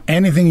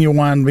anything you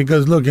want,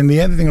 because look, in the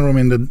editing room,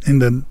 in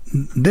the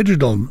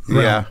digital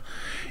realm,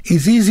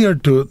 it's easier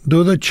to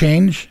do the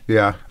change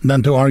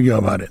than to argue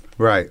about it.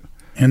 Right.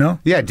 You know?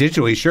 Yeah,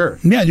 digitally, sure.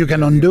 Yeah, you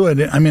can undo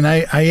it. I mean,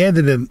 I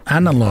edited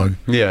analog.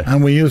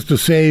 And we used to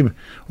save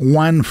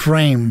 1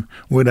 frame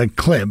with a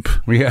clip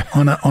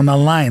on a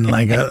line,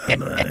 like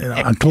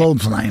a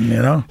clothesline,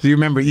 you know? So you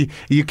remember,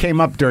 you came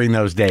up during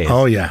those days.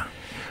 Oh, yeah.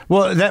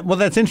 Well,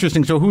 that's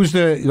interesting. So who's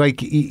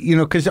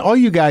because all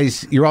you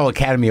guys, you're all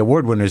Academy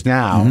Award winners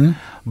now,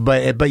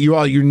 but you're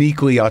all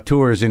uniquely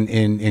auteurs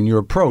in your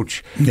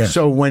approach.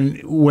 So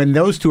when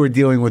those 2 are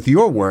dealing with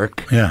your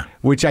work,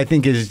 which I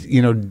think is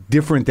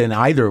different than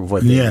either of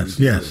what they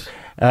do.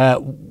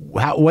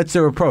 What's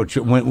their approach?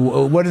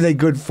 What are they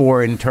good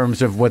for in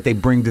terms of what they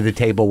bring to the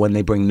table when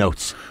they bring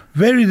notes?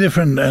 Very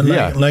different.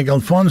 Like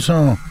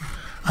Alfonso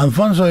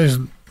is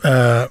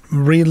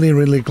really,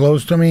 really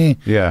close to me.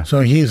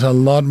 So he's a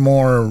lot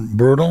more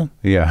brutal.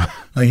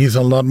 Like he's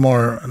a lot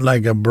more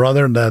like a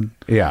brother that,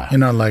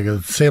 like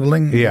a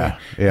sibling.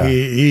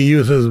 He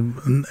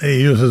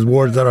uses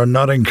words that are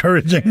not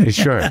encouraging.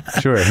 Sure.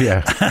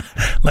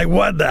 Like,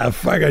 what the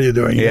fuck are you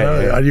doing?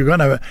 Are you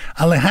gonna?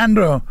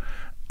 Alejandro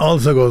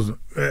also goes,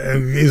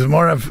 he's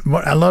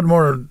a lot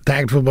more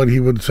tactful, but he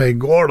would say,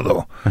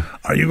 Gordo,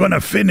 are you going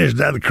to finish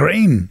that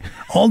crane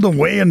all the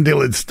way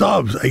until it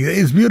stops?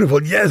 It's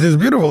beautiful. Yes, it's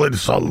beautiful.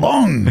 It's so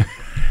long.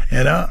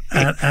 You know,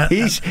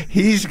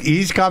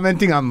 he's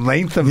commenting on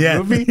length of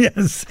movie.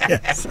 Yes.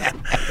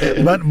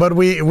 but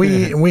we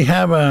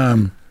have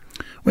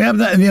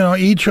that. You know,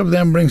 each of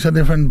them brings a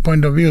different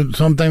point of view.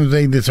 Sometimes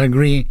they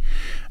disagree,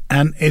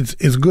 and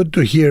it's good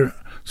to hear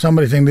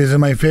somebody saying this is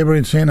my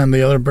favorite scene, and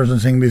the other person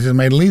saying this is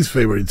my least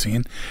favorite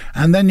scene,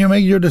 and then you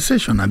make your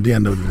decision at the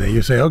end of the day.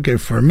 You say, okay,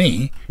 for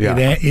me,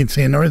 it's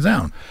in or it's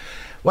out.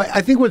 Well,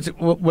 I think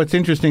what's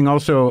interesting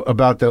also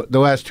about the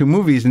last two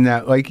movies, in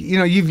that, like, you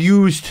know, you've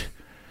used,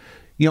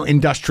 you know,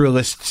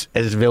 industrialists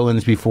as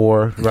villains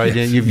before, right?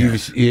 Yes, and you've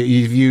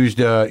used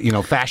you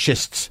know,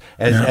 fascists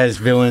as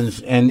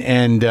villains,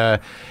 and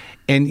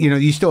you know,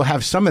 you still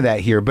have some of that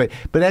here, but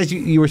as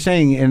you were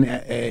saying, and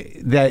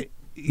that,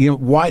 you know,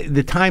 why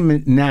the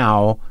time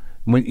now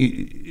when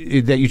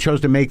that you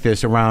chose to make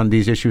this around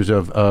these issues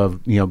of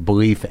you know,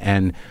 belief,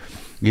 and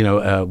you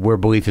know, where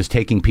belief is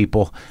taking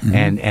people,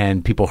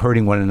 and people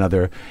hurting one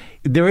another.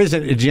 There is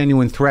a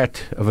genuine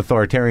threat of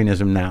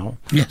authoritarianism now.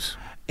 Yes.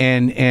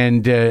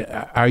 And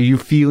are you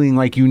feeling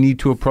like you need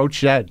to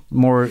approach that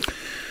more?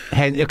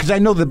 Because I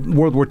know the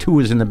World War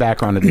II is in the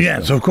background of this.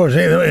 Yes, film. of course.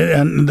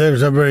 And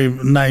there's a very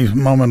nice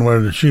moment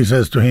where she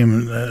says to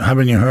him,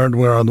 haven't you heard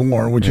we're at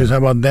war? Which is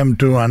about them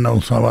too, and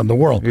also about the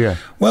world. Yeah.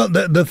 Well,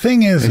 the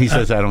thing is... And he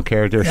says, I don't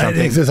care, or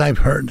something. He says, I've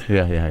heard.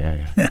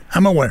 Yeah.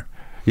 I'm aware.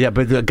 Yeah,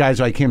 but the guys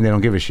like him, they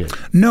don't give a shit.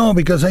 No,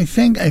 because I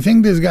think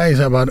this guy is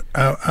about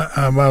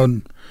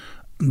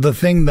the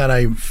thing that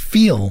I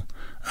feel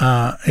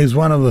is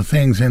one of the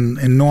things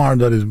in noir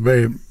that is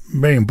very,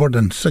 very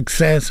important.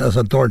 Success as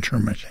a torture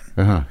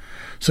machine.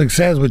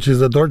 Success, which is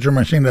the torture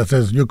machine that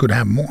says you could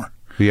have more.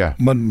 Yeah.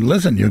 But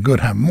listen, you could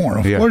have more.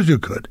 Of course you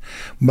could.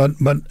 But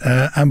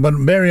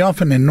very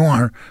often in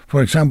noir,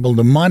 for example,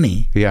 the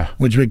money,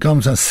 which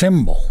becomes a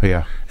symbol,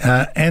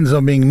 ends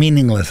up being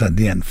meaningless at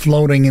the end,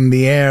 floating in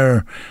the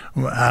air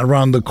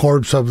around the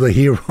corpse of the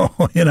hero,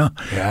 you know,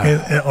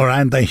 or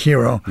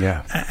anti-hero,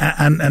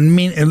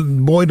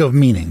 and void of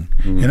meaning,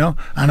 you know.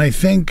 And I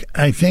think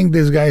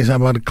this guy is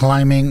about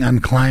climbing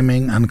and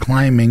climbing and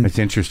climbing. It's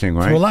interesting,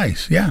 right? Through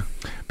life,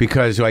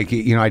 because, like,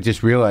 you know, I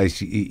just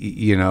realized,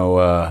 you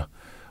know,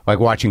 like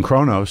watching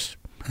Kronos,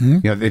 you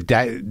know,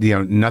 that you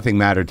know, nothing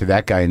mattered to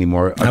that guy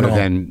anymore other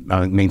than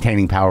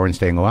maintaining power and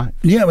staying alive.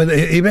 Yeah, but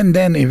even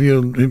then,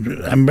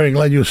 I'm very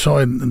glad you saw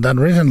it that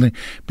recently,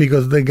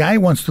 because the guy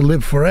wants to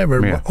live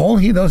forever. Yeah. All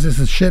he does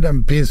is shit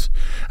and piss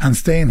and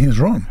stay in his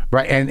room.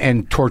 Right,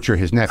 and torture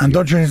his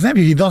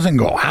nephew. He doesn't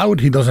go out.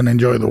 He doesn't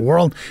enjoy the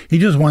world. He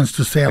just wants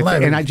to stay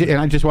alive. And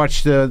I just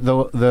watched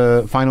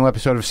the final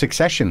episode of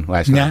Succession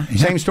last night.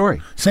 Same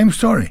story. Same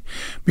story.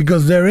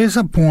 Because there is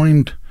a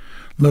point.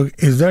 Look,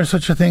 is there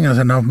such a thing as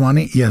enough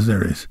money? Yes,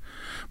 there is.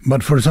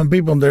 But for some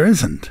people, there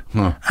isn't.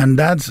 And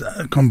that's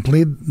a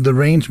complete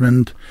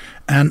derangement.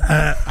 And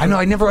I know,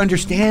 I never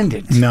understand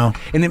it. No.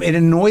 And it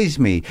annoys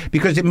me,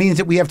 because it means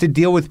that we have to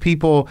deal with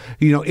people,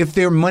 you know, if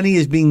their money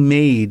is being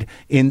made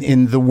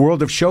in the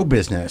world of show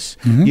business,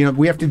 you know,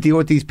 we have to deal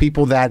with these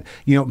people that,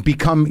 you know,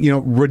 become, you know,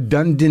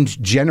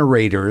 redundant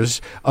generators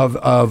of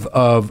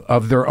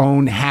their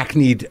own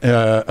hackneyed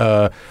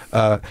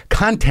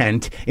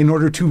content in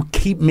order to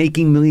keep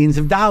making millions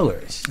of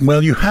dollars.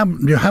 Well, you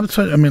have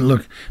such, I mean,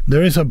 look,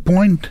 there's a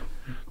point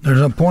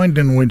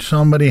in which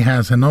somebody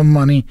has enough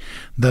money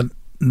that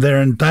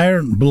their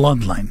entire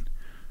bloodline,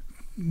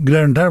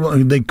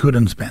 they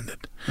couldn't spend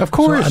it. Of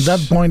course. So at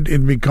that point,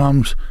 it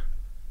becomes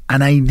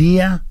an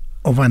idea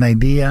of an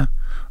idea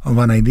of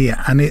an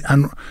idea. And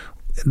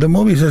the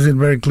movie says it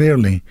very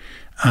clearly.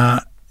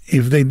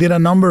 If they did a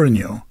number on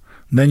you,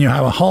 then you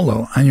have a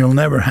hollow and you'll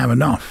never have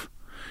enough.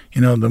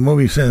 You know, the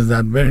movie says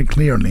that very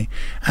clearly.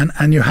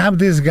 And you have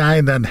this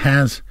guy that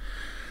has...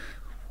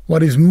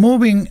 What is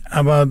moving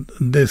about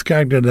this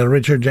character that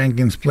Richard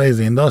Jenkins plays,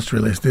 the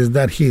industrialist, is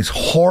that he's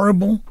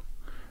horrible,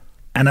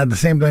 and at the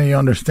same time you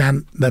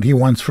understand that he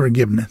wants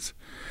forgiveness.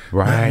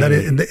 Right.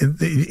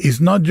 That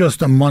he's not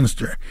just a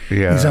monster.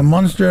 Yeah. He's a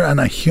monster and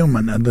a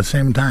human at the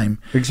same time.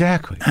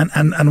 Exactly.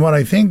 And what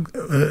I think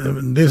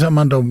this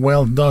amount of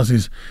wealth does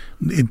is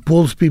it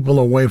pulls people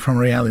away from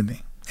reality.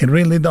 It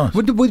really does.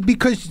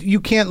 Because you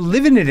can't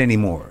live in it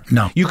anymore.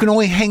 No. You can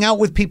only hang out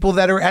with people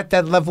that are at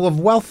that level of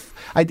wealth.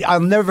 I'll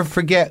never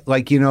forget,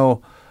 like, you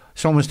know,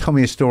 someone's told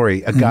me a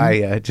story, a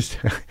guy, just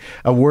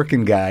a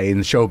working guy in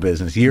the show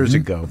business years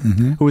ago,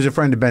 who was a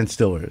friend of Ben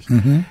Stiller's.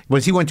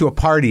 Was he went to a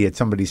party at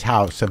somebody's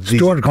house.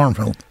 Stuart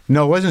Cornfield.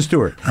 No, it wasn't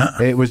Stuart.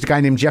 It was the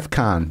guy named Jeff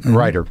Kahn, a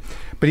writer.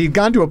 But he'd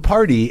gone to a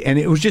party, and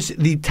it was just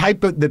the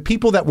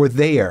people that were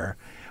there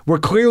were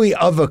clearly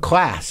of a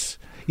class.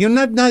 You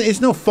know, not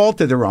it's no fault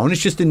of their own. It's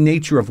just the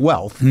nature of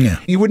wealth. Yeah.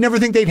 You would never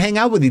think they'd hang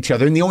out with each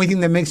other, and the only thing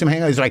that makes them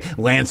hang out is like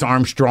Lance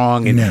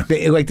Armstrong and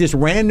like this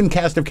random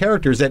cast of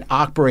characters that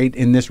operate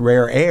in this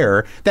rare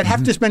air that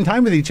have to spend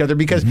time with each other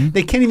because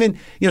they can't even.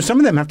 You know, some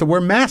of them have to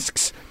wear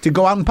masks to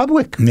go out in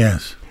public.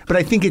 Yes. but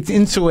I think it's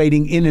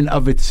insulating in and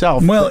of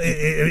itself. Well,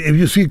 if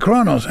you see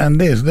Kronos and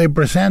this, they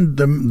present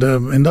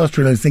the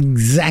industrialists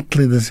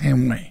exactly the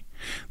same way.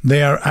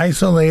 They are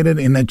isolated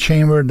in a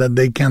chamber that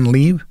they can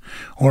leave,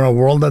 or a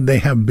world that they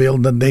have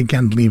built that they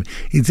can't leave.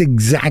 It's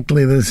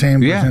exactly the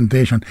same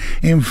presentation.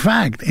 In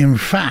fact,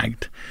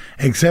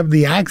 except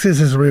the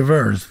axis is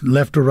reversed,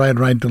 left to right,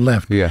 right to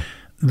left. Yeah.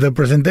 The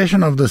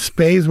presentation of the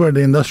space where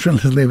the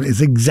industrialists live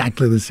is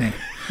exactly the same,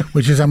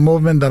 which is a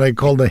movement that I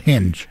call the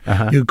hinge.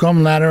 You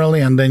come laterally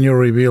and then you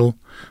reveal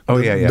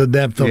the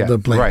depth of the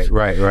place.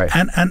 Right.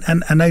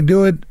 And I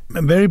do it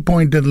very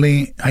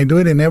pointedly. I do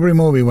it in every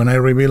movie when I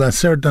reveal a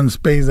certain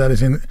space that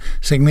is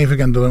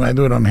significant to them. I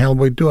do it on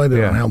Hellboy 2, I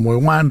do it on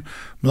Hellboy 1,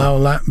 blah, blah,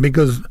 blah,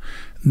 because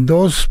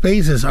those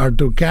spaces are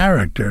to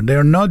character.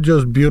 They're not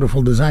just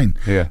beautiful design.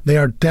 Yeah. They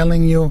are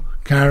telling you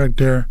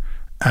character,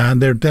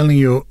 and they're telling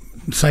you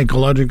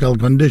psychological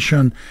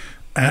condition.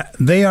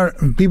 They are,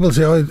 people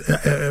say,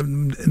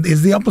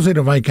 it's the opposite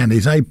of eye candy.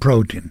 It's eye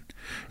protein.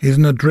 It's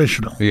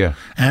nutritional. Yeah.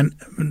 And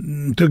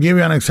to give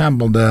you an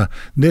example,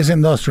 this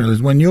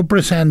industrialist, when you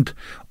present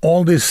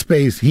all this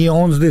space, he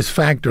owns this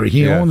factory,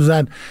 he owns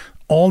that,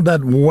 all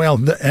that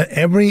wealth.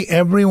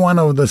 Every one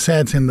of the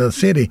sets in the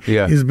city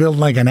is built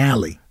like an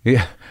alley.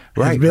 Yeah.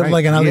 Right, it's built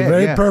like an alley,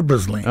 very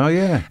purposely. Oh,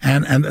 yeah.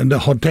 And the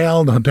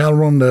hotel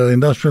room, the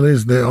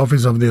industrialist, the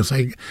office of the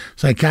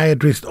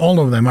psychiatrist, all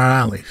of them are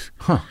alleys.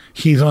 Huh.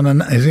 He's on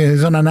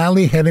an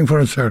alley heading for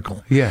a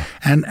circle. Yeah.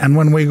 And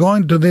when we go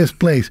into this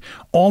place,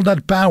 all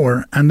that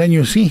power, and then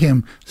you see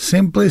him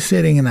simply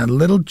sitting in a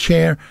little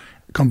chair,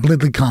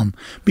 completely calm,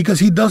 because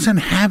he doesn't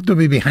have to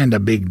be behind a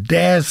big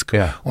desk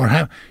or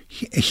have.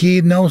 He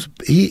knows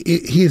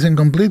he's in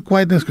complete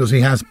quietness because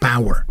he has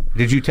power.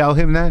 Did you tell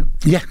him that?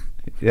 Yeah.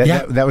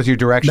 That was your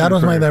direction. That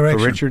was my direction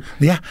for Richard.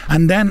 Yeah,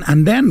 and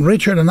then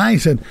Richard and I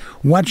said,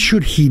 "What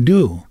should he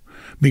do?"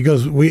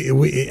 Because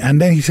we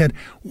and then he said,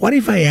 "What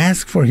if I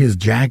ask for his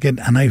jacket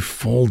and I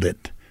fold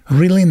it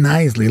really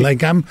nicely,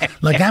 like I'm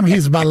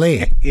his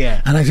valet?"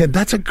 Yeah. And I said,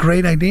 "That's a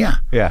great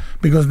idea." Yeah.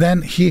 Because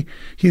then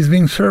he's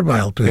being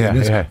servile to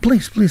him. Yeah.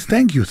 Please,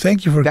 thank you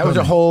for. That was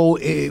a whole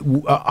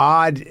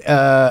odd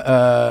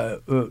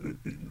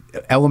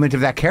element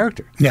of that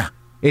character. Yeah.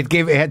 It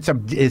had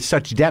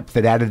such depth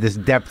that added this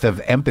depth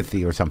of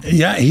empathy or something.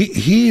 Yeah,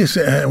 he is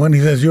when he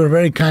says you're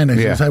very kind.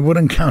 He says I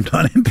wouldn't count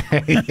on it.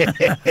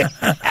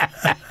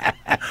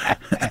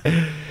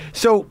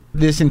 So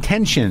this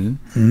intention,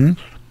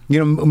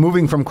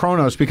 moving from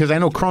Kronos, because I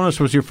know Kronos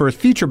was your first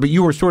feature, but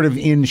you were sort of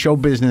in show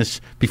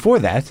business before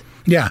that.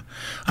 Yeah,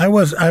 I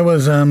was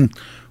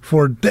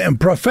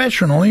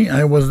professionally,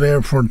 I was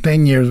there for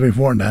 10 years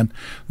before that,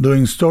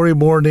 doing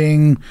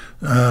storyboarding,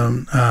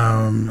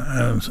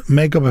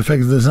 makeup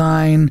effects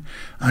design.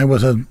 I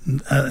was an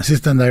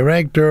assistant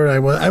director. I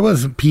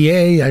was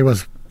PA. I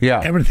was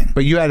everything.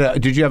 But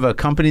did you have a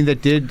company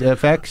that did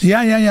effects?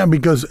 Yeah.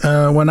 Because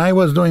when I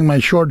was doing my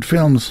short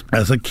films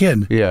as a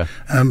kid,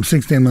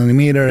 16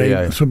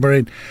 millimeter, Super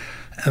 8.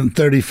 And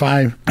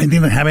 35, I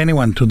didn't have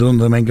anyone to do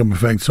the makeup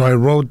effects, so I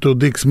wrote to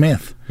Dick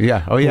Smith. Yeah,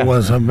 who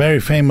was a very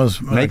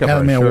famous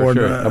Academy Award.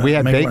 We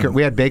had Baker.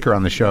 We had Baker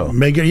on the show.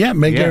 Baker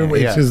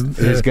is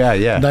his guy.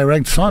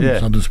 Direct son,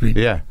 so to speak.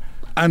 Yeah.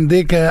 And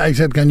Dick, I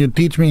said, "Can you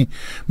teach me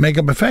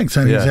makeup effects?"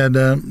 And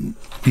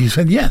he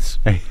said yes.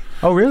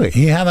 Oh, really?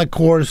 He had a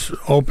course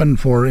open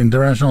for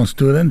international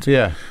students.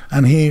 Yeah.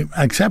 And he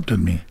accepted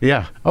me.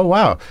 Yeah. Oh,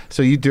 wow.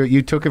 So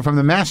you took it from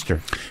the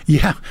master.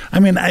 Yeah. I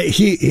mean,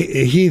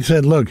 he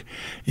said, look,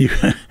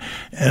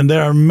 and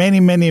there are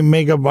many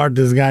makeup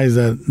artist guys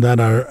that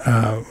are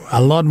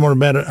a lot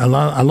better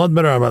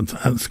about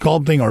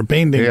sculpting or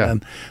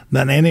painting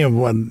than any of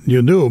what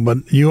you do.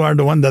 But you are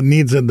the one that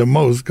needs it the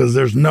most because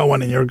there's no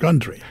one in your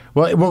country.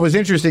 Well, what was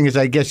interesting is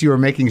I guess you were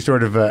making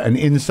sort of an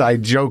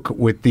inside joke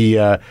with the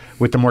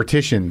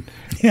mortician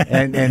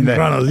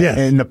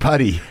and the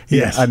putty.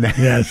 Yes,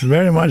 yes,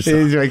 very much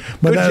so. He's like,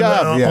 good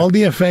job. All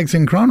the effects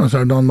in Kronos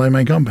are done by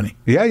my company.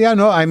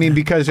 No, I mean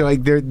because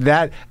like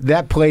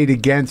that played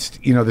against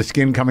the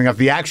skin coming off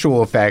the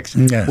actual effects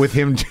with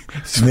him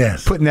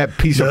putting that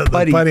piece of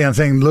putty and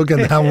saying, look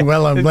at how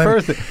well I'm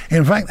blending.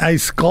 In fact, I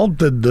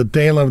sculpted the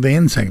tail of the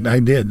insect. I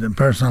did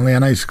personally,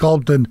 and I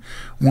sculpted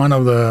one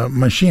of the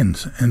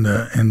machines in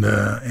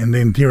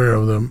the interior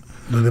of the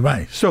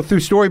device. So through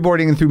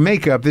storyboarding and through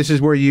makeup, this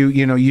is where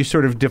you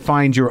sort of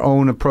defined your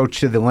own approach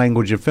to the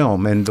language of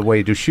film and the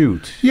way to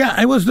shoot. Yeah,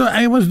 I was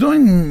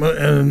doing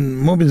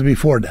movies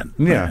before that.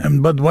 Yeah,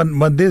 but what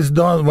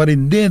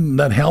it did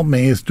that helped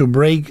me is to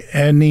break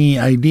any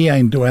idea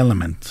into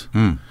elements.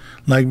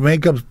 Like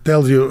makeup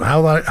tells you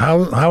how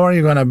are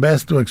you going to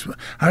best to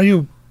how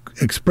you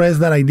express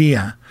that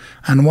idea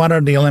and what are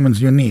the elements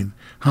you need.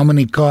 How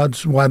many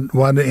cuts?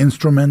 What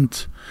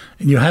instruments?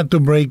 You have to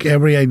break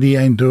every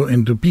idea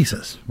into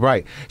pieces.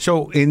 Right.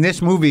 So in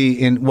this movie,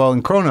 in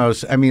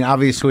Kronos, I mean,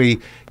 obviously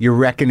you're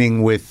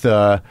reckoning with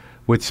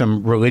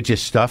some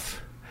religious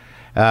stuff.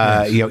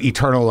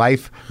 Eternal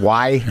life.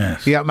 Why?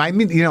 Yes. Yeah. I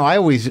mean, I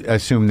always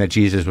assumed that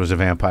Jesus was a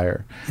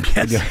vampire.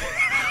 Yes.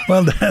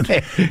 Well,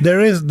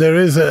 there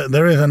is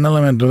an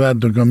element to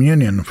that, to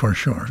communion, for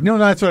sure. No,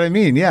 that's what I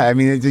mean. Yeah, I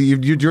mean,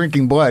 you're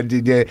drinking blood.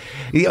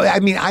 I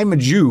mean, I'm a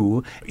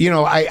Jew.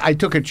 I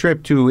took a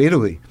trip to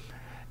Italy,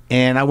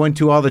 and I went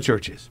to all the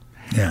churches.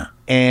 Yeah.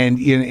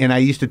 And I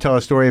used to tell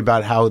a story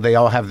about how they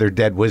all have their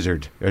dead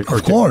wizard.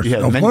 Of course,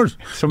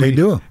 they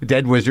do.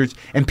 Dead wizards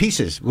and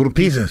little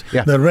pieces.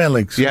 Yeah. The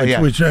relics,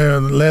 which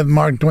led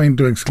Mark Twain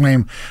to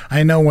exclaim,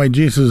 I know why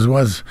Jesus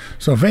was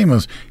so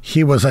famous.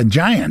 He was a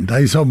giant.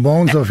 I saw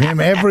bones of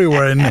him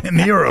everywhere in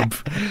Europe.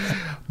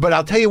 But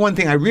I'll tell you one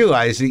thing I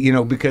realized,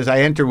 because I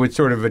enter with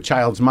sort of a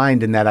child's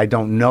mind in that I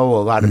don't know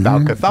a lot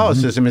about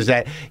Catholicism, is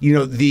that,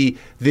 the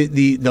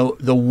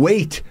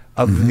weight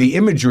of the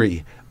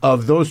imagery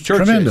of those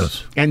churches.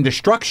 Tremendous. And the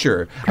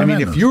structure. Tremendous. I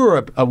mean, if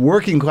you're a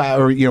working class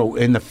or,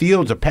 in the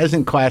fields, a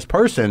peasant class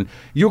person,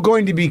 you're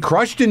going to be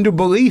crushed into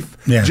belief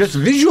just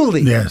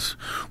visually. Yes.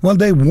 Well,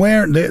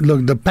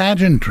 look, the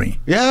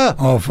pageantry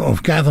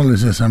of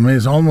Catholicism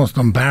is almost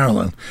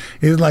unparalleled.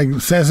 It's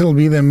like Cecil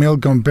B.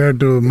 DeMille compared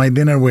to My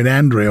Dinner with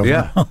Andrea.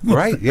 Yeah,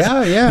 right.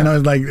 Yeah.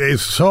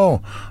 It's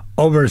so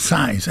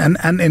oversized.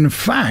 And in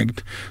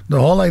fact, the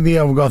whole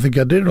idea of Gothic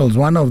cathedrals,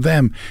 one of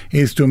them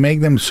is to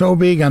make them so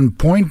big and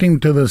pointing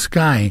to the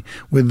sky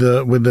with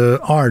the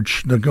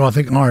arch, the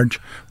Gothic arch,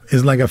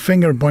 is like a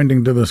finger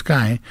pointing to the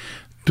sky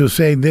to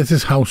say this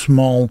is how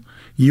small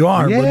you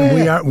are,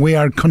 but we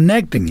are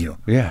connecting you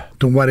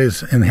to what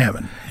is in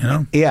heaven,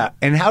 Yeah.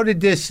 And how did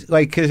this,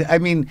 because I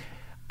mean,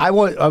 I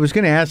was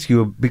going to ask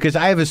you, because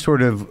I have a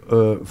sort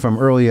of, from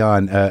early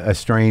on, a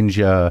strange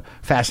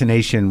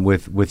fascination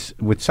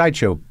with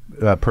sideshow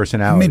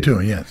personality. Me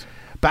too, yes.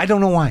 But I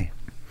don't know why.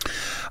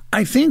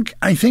 I think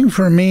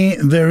for me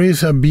there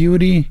is a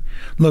beauty.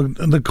 Look,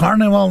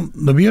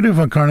 the beauty of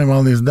a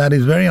carnival is that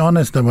it's very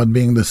honest about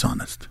being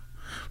dishonest.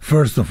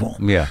 First of all,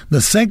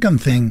 The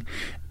second thing,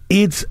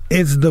 it's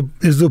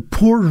the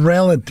poor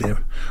relative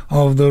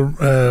of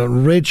the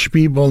rich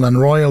people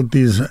and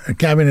royalties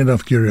cabinet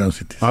of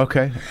curiosities.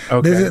 Okay.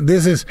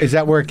 This is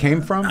that where it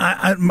came from?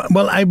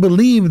 I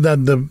believe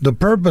that the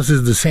purpose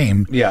is the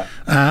same. Yeah.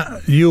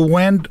 You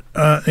went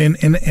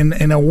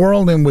in a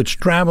world in which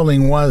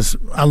traveling was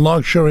a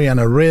luxury and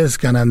a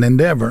risk and an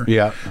endeavor.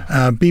 Yeah.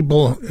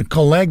 People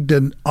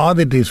collected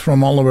oddities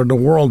from all over the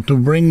world to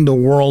bring the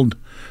world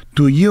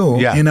to you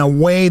in a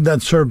way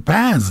that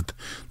surpassed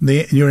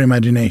your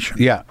imagination.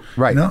 Yeah,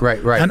 right,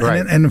 right.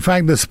 And in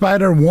fact, the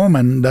Spider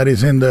Woman that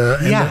is in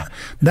the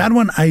that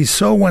one I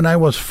saw when I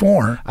was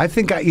 4. I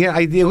think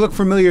it looked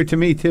familiar to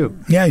me too.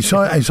 Yeah, I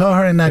saw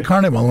her in that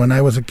carnival when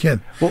I was a kid.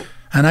 Well,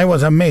 and I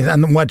was amazed.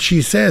 And what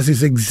she says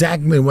is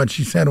exactly what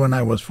she said when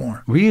I was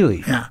 4.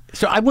 Really? Yeah.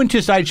 So I went to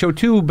a sideshow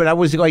too, but I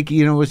was like,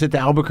 it was at the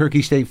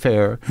Albuquerque State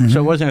Fair, so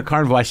it wasn't a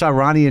carnival. I saw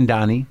Ronnie and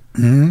Donnie.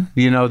 Mm-hmm.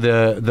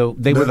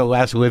 They were the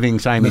last living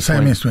Siamese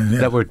twins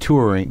that were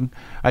touring.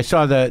 I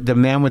saw the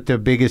man with the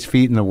biggest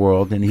feet in the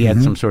world, and he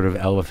had some sort of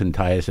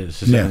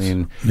elephantiasis,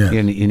 and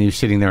he was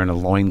sitting there in a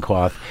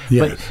loincloth.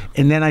 Yes.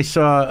 And then I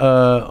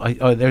saw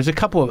there's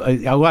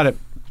a lot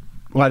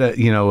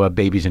of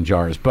babies in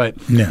jars, but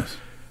yes.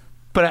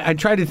 But I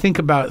tried to think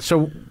about,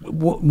 so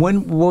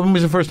when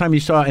was the first time you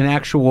saw an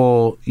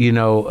actual, human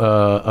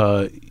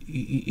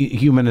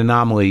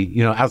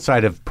anomaly,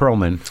 outside of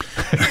Perlman?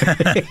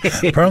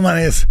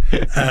 Perlman is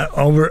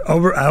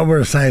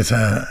oversized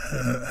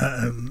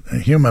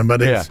human,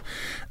 but it's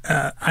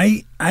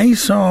I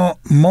saw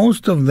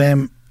most of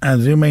them,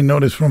 as you may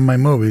notice from my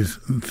movies,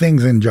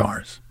 things in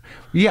jars.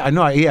 Yeah,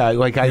 no, I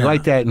like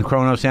that in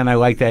Kronos, and I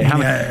like that.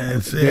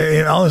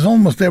 It's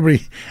almost every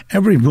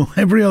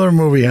other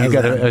movie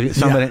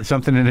has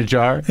something in a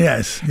jar.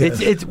 Yes.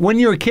 It's when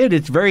you're a kid,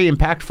 it's very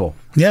impactful.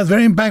 Yeah, it's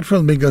very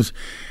impactful because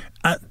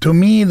to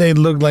me they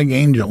looked like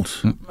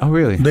angels. Oh,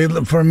 really?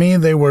 For me,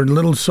 they were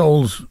little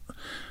souls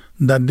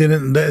that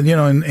didn't.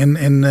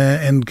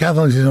 In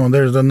Catholicism,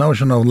 there's the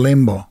notion of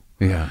limbo.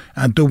 Yeah.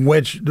 And to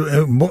which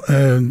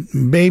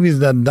babies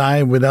that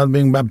die without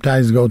being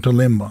baptized go to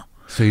limbo.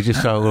 So you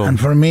just saw a little... And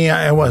for me,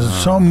 I was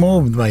so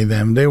moved by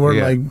them. They were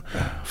like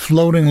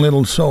floating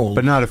little souls.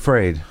 But not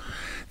afraid.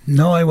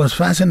 No, I was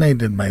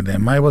fascinated by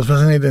them. I was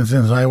fascinated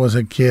since I was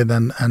a kid.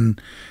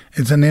 And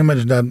it's an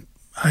image that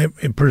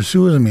it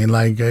pursues me.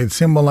 Like it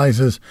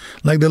symbolizes...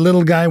 Like the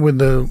little guy with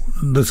the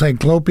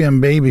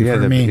cyclopean baby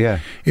for me. Yeah.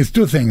 It's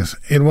two things.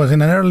 It was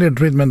in an earlier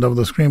treatment of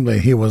the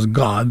screenplay. He was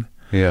God.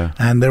 Yeah.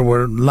 And there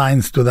were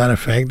lines to that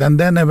effect. And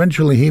then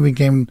eventually he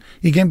came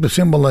to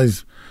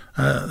symbolize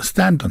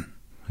Stanton.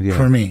 Yeah.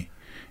 For me,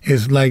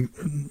 is like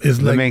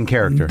the main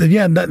character.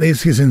 That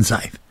is his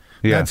inside.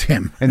 Yeah. That's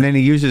him. And then he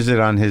uses it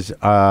on his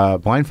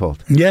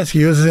blindfold. Yes,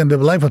 he uses it in the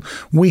blindfold.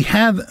 We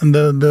had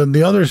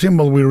the other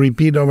symbol we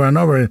repeat over and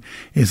over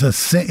is a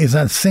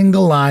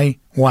single eye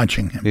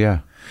watching him. Yeah,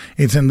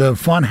 it's in the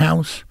fun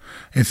house.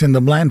 It's in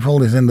the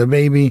blindfold. It's in the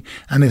baby,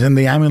 and it's in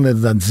the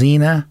amulet that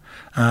Xena.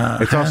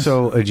 It's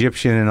also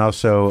Egyptian, and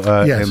also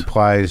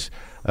implies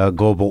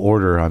global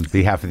order on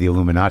behalf of the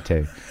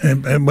Illuminati.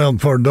 Well,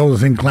 for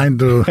those inclined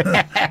to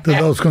to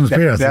those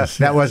conspiracies,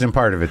 That wasn't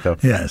part of it, though.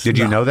 Yes, Did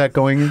you no. know that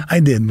going in? I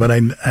did, but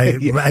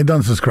I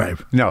don't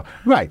subscribe. No.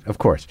 Right. Of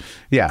course.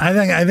 Yeah.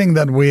 I think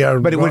that we are.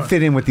 But it would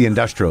fit in with the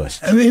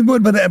industrialists. I mean, it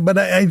would, but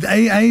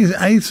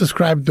I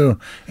subscribe to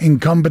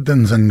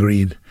incompetence and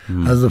greed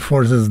as the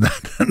forces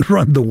that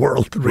run the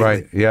world. Really.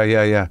 Right.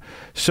 Yeah.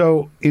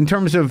 So, in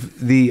terms of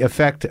the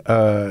effect,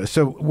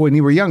 so when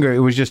you were younger, it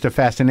was just a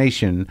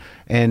fascination,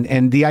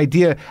 and the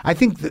idea. I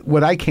think that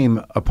what I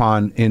came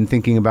upon in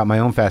thinking about my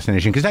own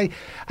fascination, because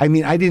I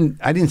mean, I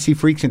didn't see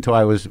Freaks until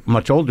I was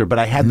much older, but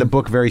I had the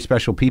book Very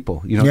Special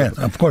People. You know. Yes,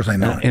 of course I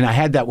know. And I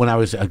had that when I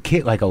was a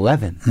kid, like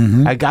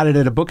 11. I got it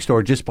at a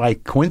bookstore just by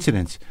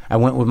coincidence. I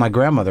went with my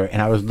grandmother,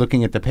 and I was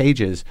looking at the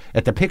pages,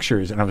 at the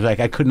pictures, and I was like,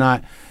 I could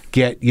not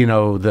get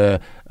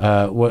the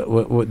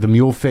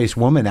mule faced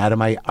woman out of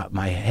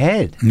my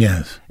head.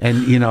 Yes,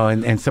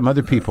 and some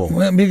other people.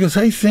 Well, because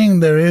I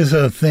think there is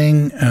a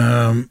thing.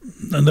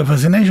 The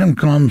fascination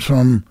comes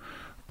from.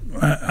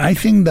 I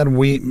think that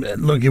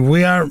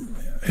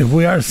if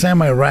we are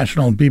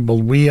semi-rational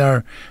people, we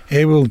are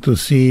able to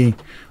see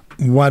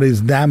what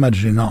is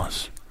damaged in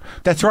us.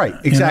 That's right,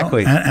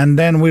 exactly. And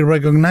then we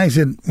recognize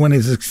it when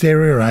it's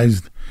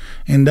exteriorized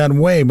in that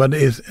way. But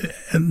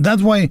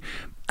that's why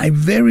I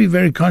very,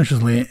 very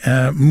consciously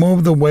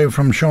moved away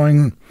from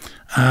showing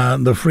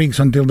the freaks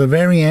until the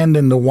very end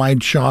in the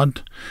wide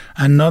shot,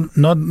 and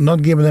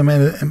not give them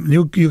any.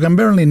 You can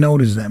barely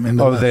notice them in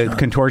the the shot.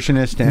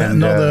 Contortionist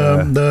and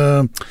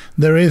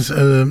there is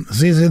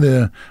Zizi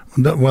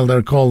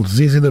they're called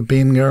Zizi the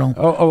Pin Girl.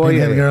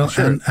 Pinhead Girl,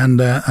 sure. and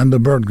the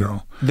Bird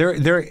Girl.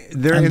 They're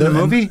in the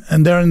movie,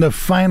 and they're in the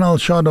final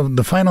shot of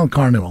the final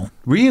carnival.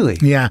 Really?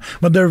 Yeah,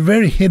 but they're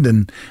very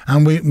hidden,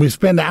 and we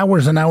spend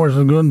hours and hours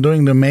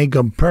doing the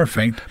makeup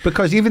perfect.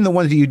 Because even the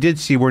ones that you did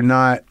see were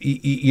not,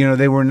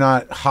 they were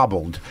not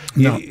hobbled.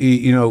 No.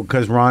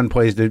 Because Ron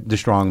plays the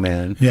strong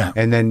man. Yeah.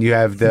 And then you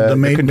have the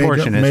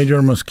contortionist.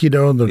 Major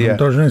Mosquito, the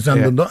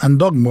contortionist, and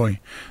Dog Boy,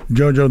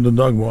 Jojo the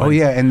Dog Boy. Oh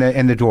yeah, and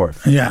the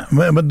dwarf. Yeah,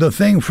 but the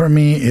thing for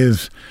me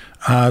is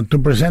to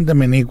present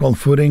them in equal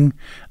footing.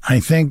 I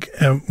think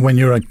when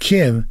you're a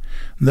kid,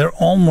 they're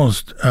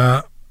almost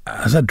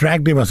as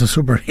attractive as a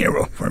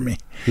superhero for me.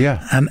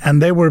 Yeah.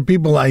 And they were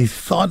people I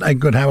thought I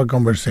could have a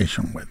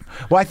conversation with.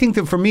 Well, I think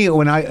that for me,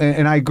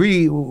 I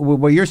agree with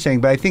what you're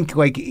saying, but I think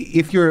like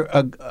if you're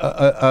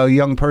a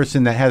young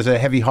person that has a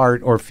heavy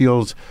heart or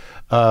feels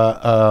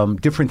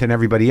different than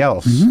everybody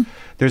else,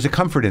 there's a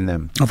comfort in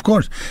them. Of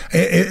course.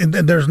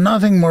 There's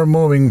nothing more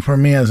moving for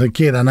me as a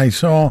kid, and I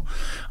saw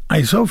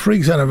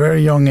Freaks at a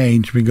very young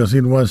age because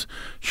it was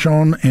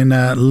shown in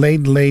a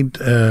late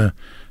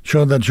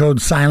show that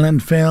showed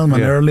silent film,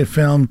 an early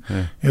film.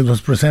 Yeah. It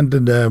was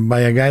presented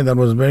by a guy that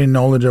was very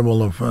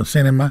knowledgeable of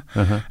cinema,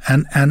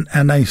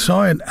 and I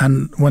saw it.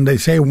 And when they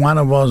say one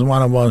of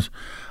us,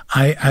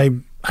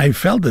 I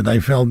felt it. I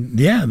felt,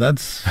 yeah,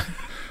 that's.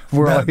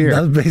 We're all here.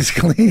 That's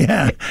basically,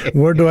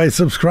 where do I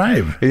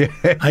subscribe?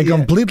 I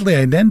completely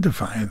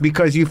identified.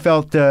 Because you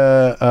felt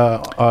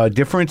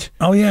different?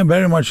 Oh, yeah,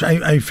 very much.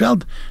 I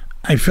felt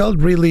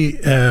really,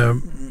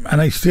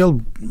 and I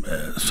still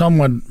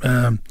somewhat,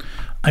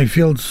 I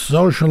feel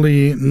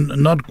socially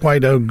not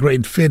quite a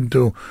great fit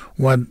to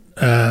what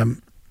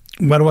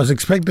was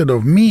expected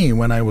of me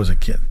when I was a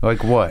kid.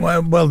 Like what?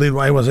 Well,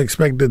 I was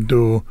expected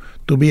to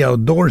be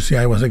outdoorsy.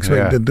 I was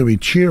expected to be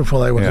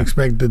cheerful. I was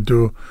expected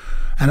to...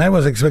 And I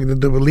was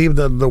expected to believe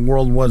that the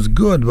world was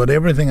good, but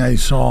everything I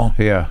saw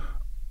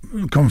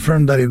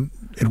confirmed that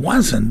it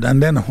wasn't.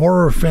 And then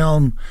horror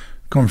film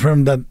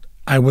confirmed that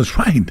I was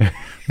right.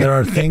 There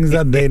are things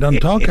that they don't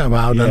talk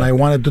about, and I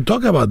wanted to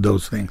talk about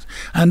those things.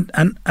 And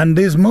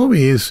this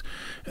movie is,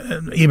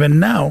 even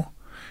now,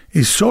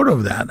 is sort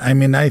of that. I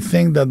mean, I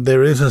think that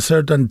there is a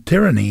certain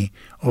tyranny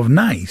of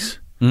nice.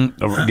 Right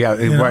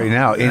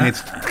now. And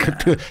it's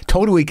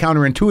totally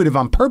counterintuitive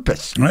on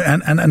purpose.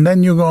 And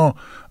then you go...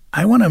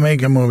 I want to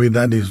make a movie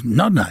that is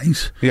not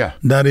nice. Yeah.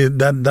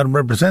 That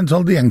represents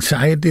all the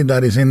anxiety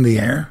that is in the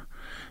air.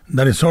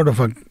 That is sort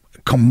of a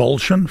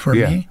compulsion for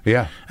me.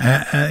 Yeah.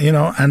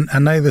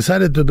 And I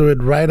decided to do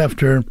it right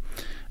after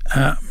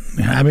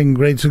having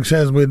great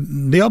success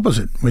with the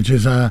opposite, which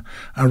is a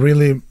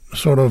really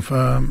sort of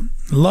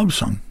love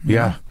song.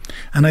 Yeah. Know?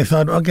 And I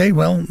thought, okay,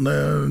 well,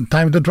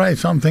 time to try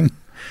something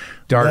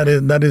dark.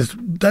 That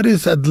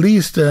is at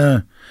least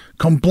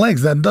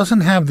complex, that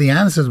doesn't have the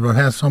answers but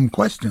has some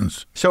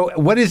questions. So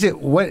what is it?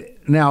 What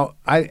now?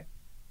 I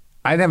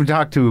haven't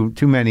talked to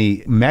too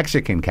many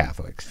Mexican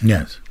Catholics.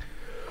 Yes,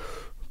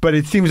 but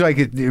it seems like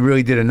it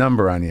really did a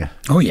number on you.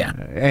 Oh yeah.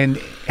 And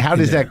how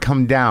does that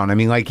come down? I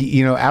mean, like,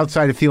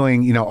 outside of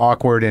feeling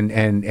awkward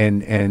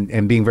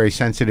and being very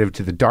sensitive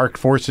to the dark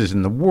forces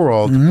in the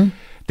world,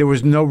 there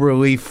was no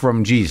relief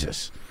from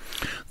Jesus.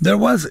 There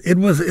was. It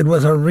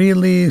was a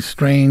really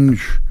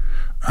strange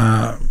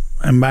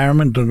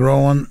environment to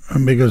grow on,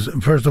 because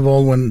first of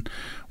all, when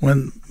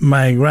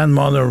my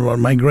grandmother, or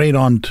my great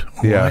aunt,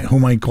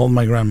 whom I called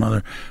my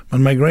grandmother,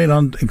 when my great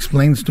aunt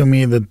explains to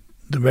me that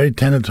the very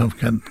tenets of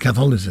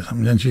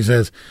Catholicism. And she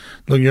says,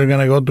 look, you're going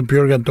to go to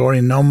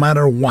purgatory no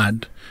matter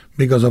what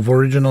because of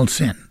original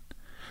sin.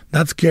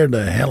 That scared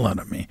the hell out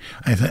of me.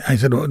 I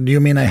said, well, do you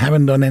mean I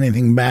haven't done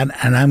anything bad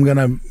and I'm going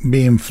to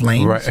be in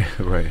flames?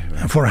 Right.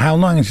 For how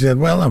long? And she said,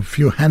 well, a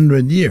few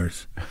hundred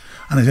years.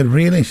 And I said,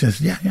 really? She says,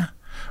 yeah,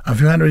 a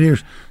few hundred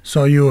years.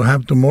 So you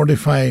have to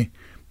mortify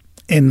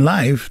in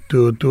life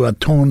to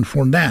atone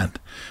for that.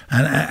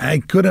 And I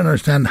couldn't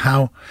understand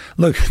how.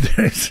 Look,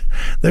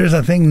 there's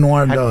a thing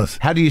noir does.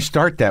 How do you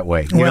start that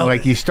way? You know,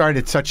 like you start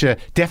at such a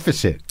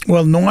deficit.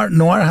 Well,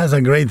 noir has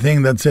a great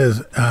thing that says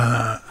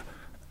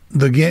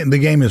the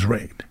game is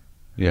rigged.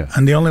 Yeah.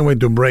 And the only way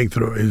to break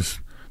through is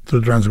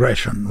through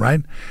transgression,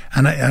 right?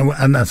 And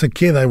and as a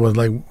kid, I was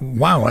like,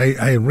 wow,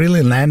 I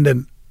really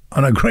landed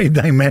on a great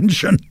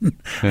dimension,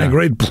 a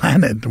great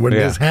planet where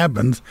this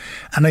happens.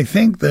 And I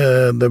think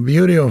the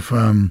beauty of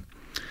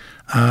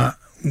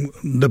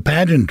the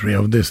pageantry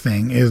of this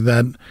thing is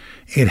that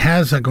it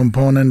has a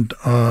component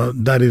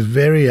that is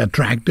very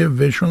attractive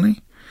visually,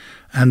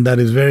 and that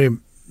is very,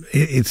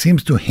 it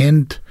seems to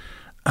hint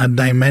at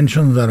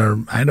dimensions that are,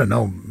 I don't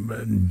know,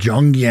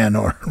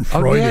 Jungian or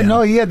Freudian.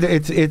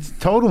 It's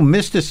total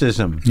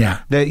mysticism. Yeah.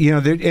 That, you know,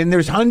 and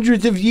there's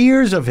hundreds of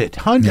years of it.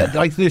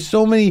 Like there's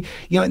so many,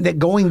 you know, that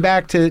going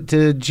back to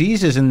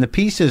Jesus and the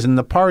pieces and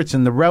the parts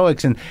and the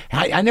relics, and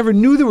I never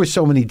knew there were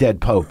so many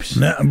dead popes.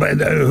 No, but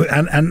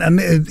and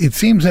it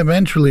seems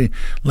eventually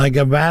like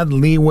a bad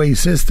leeway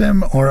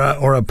system or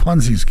a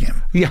Ponzi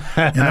scheme. Yeah.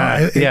 You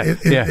know,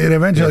 it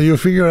eventually you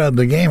figure out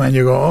the game and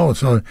you go, oh,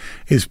 so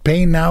it's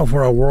paying now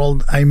for a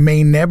world I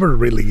may never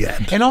really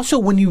get. And also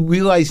when you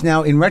realize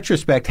now in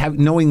retrospect,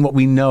 knowing what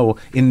we know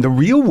in the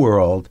real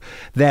world,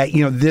 that,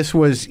 you know, this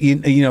was,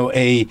 you know,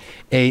 a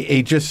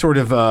just sort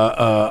of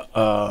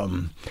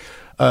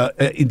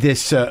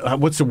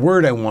what's the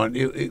word I want?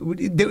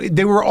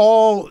 They were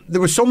all,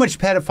 there was so many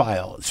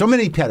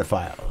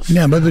pedophiles.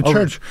 Yeah, but the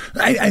church,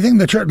 I think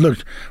the church, look,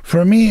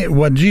 for me,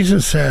 what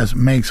Jesus says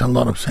makes a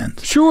lot of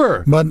sense.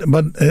 Sure. But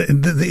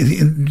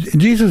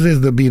Jesus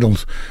is the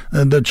Beatles.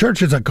 The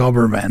church is a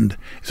cover band.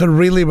 It's a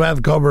really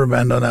bad cover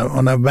band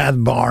on a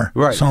bad bar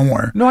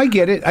somewhere. No, I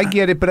get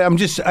it. But I'm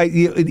just,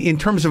 in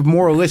terms of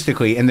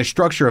moralistically and the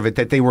structure of it,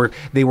 that they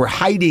were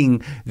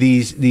hiding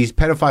these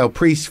pedophile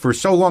priests for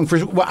so long, for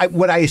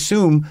what I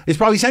assume is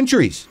probably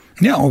centuries.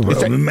 Yeah,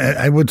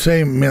 I would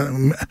say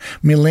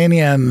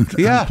millennia and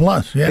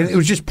plus. Yeah, and it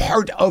was just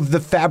part of the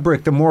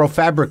fabric, the moral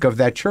fabric of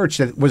that church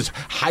that was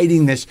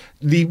hiding this,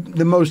 the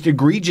most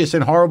egregious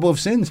and horrible of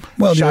sins,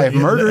 shy of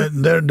murder,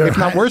 if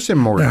not worse than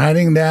murder. They're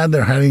hiding that.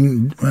 They're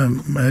hiding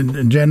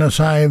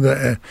genocide,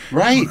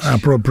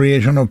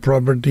 appropriation of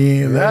property.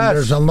 Yes.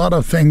 There's a lot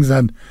of things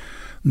that,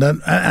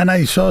 and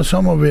I saw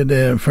some of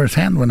it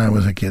firsthand when I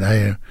was a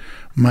kid.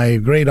 My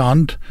great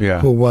aunt,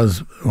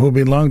 who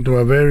belonged to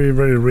a very,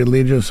 very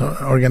religious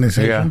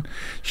organization,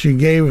 she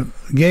gave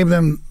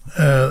them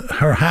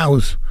her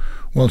house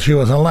while she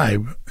was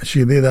alive.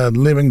 She did a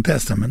living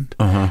testament,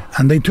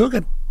 and they took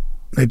it.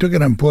 They took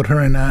it and put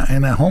her in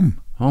a home.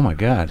 Oh my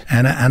God!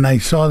 And I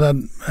saw that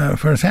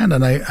firsthand,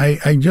 and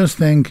I just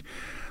think,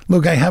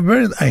 look, I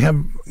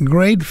have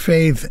great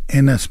faith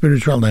in a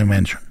spiritual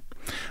dimension.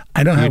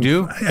 I don't have.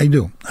 You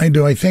do? I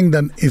do. I think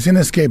that it's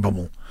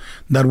inescapable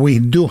that we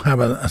do have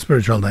a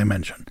spiritual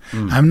dimension.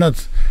 I'm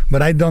not,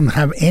 but I don't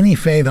have any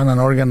faith on an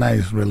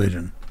organized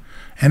religion.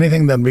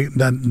 Anything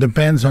that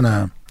depends on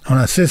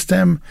a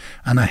system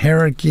and a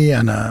hierarchy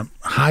and a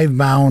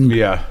hidebound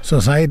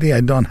society,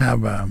 I don't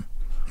have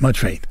much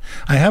faith.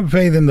 I have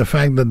faith in the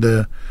fact that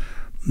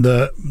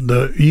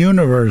the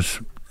universe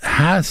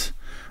has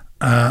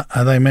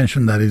a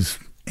dimension that is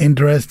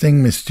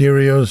interesting,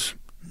 mysterious.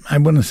 I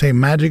wouldn't say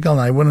magical.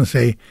 I wouldn't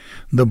say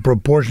the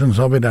proportions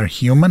of it are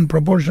human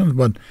proportions,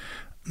 but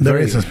there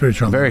is a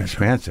spiritual very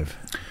dimension. Expansive.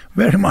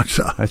 Very much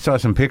so. I saw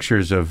some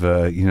pictures of,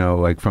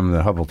 like from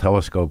the Hubble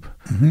telescope,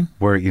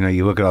 where,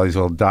 you look at all these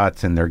little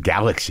dots and they're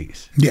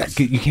galaxies. Yes.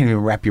 You can't even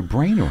wrap your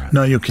brain around.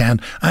 No, you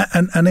can't.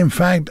 And in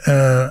fact,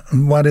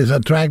 what is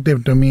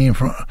attractive to me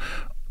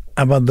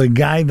about the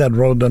guy that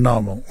wrote the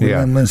novel,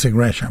 William Lindsay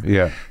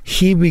Gresham,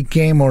 he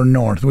became our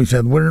North. We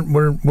said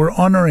we're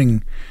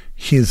honoring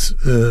his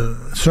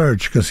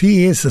search because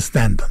he is a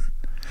Stanton.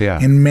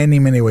 In many,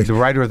 many ways. The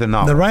writer of the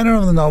novel. The writer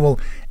of the novel.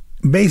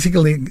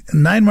 Basically,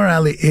 Nightmare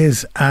Alley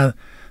is a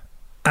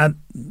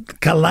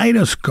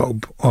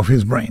kaleidoscope of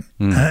his brain.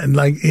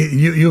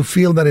 You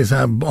feel that it's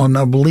an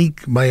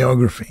oblique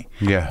biography.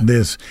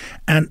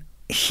 And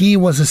he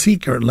was a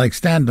seeker like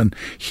Stanton.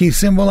 He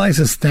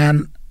symbolizes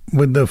Stan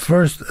with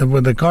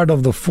the card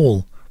of the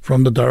Fool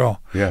from the Tarot.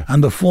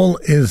 And the Fool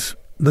is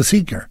the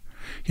seeker.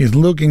 He's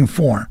looking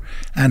for,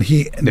 and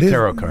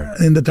tarot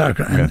card. In the tarot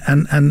card.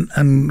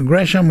 And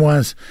Gresham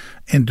was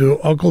into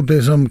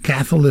occultism,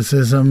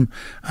 Catholicism.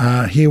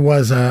 He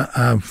was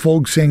a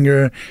folk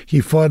singer. He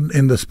fought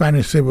in the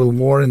Spanish Civil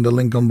War in the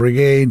Lincoln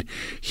Brigade.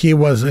 He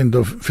was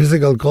into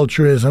physical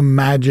culturism,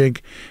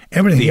 magic,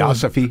 everything.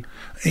 Theosophy.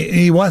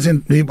 He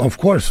wasn't, of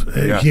course,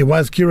 he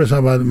was curious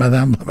about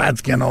Madame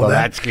Blavatsky and all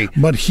Blavatsky.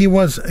 that. But he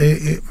was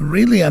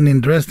really an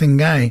interesting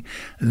guy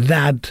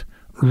that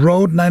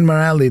wrote Nightmare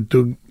Alley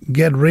to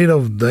get rid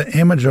of the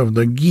image of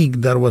the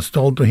geek that was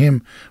told to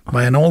him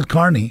by an old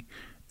carny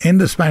in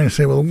the Spanish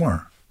Civil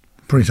War.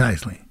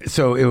 Precisely.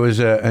 So it was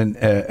an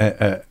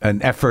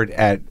effort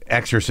at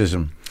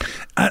exorcism.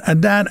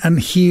 At that, and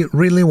he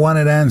really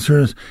wanted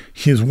answers.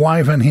 His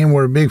wife and him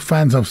were big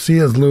fans of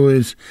C.S.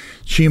 Lewis.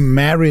 She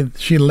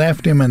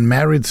left him and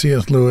married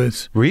C.S.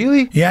 Lewis.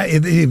 Really? Yeah,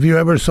 if you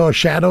ever saw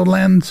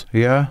Shadowlands,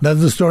 Yeah.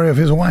 that's the story of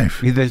his wife.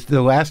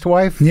 The last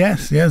wife?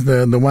 Yes,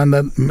 the one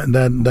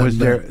that Was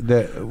there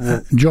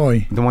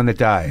Joy. the one that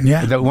died?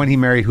 Yeah. The one he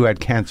married who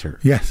had cancer.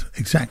 Yes,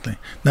 exactly.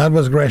 That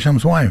was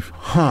Gresham's wife.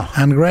 Huh.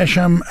 And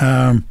Gresham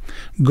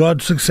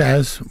got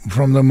success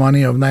from the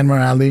money of Nightmare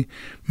Alley,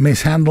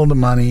 mishandled the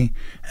money,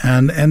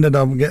 and ended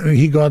up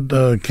he got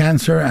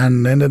cancer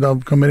and ended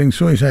up committing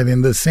suicide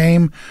in the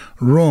same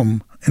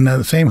room in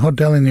the same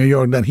hotel in New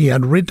York that he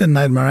had written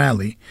Nightmare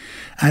Alley.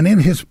 And in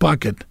his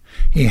pocket,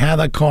 he had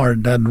a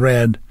card that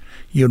read,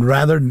 "You'd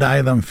rather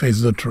die than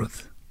face the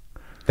truth."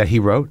 That he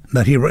wrote?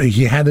 That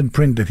he had it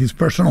printed, his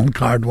personal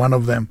card, one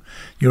of them.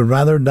 "You'd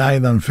rather die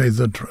than face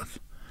the truth."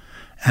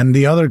 And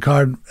the other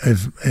card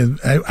is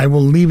I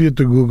will leave you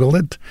to Google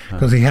it,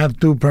 because he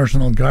had two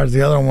personal cards.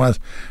 The other one was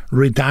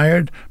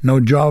retired, no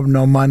job,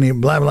 no money,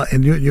 blah, blah.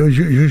 And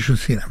you should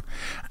see them.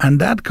 And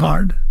that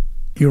card,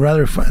 "You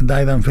rather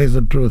die than face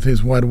the truth,"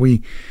 is what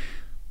we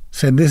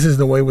said, this is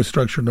the way we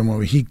structured the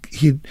movie.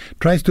 He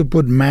tries to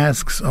put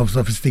masks of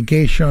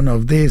sophistication,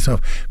 of this,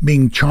 of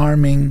being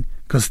charming,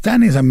 because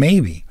Stan is a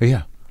maybe.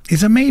 Yeah.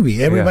 It's a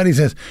maybe. Everybody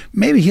says,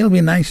 maybe he'll be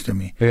nice to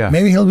me. Yeah.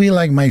 Maybe he'll be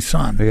like my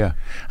son. Yeah.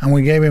 And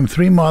we gave him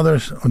 3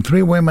 mothers,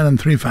 3 women, and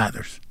 3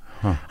 fathers.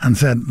 And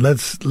said,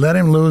 let's let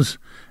him loose.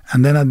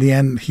 And then at the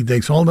end, he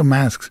takes all the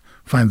masks,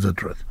 finds the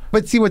truth.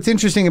 But see, what's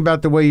interesting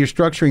about the way you're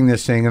structuring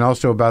this thing, and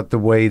also about the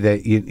way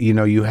that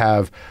you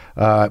have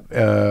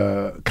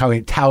kind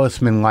of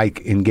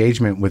talisman-like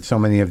engagement with so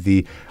many of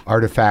the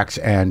artifacts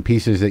and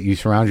pieces that you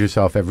surround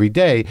yourself every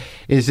day,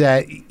 is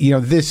that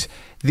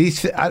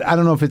these I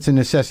don't know if it's a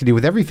necessity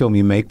with every film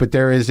you make, but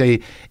there is a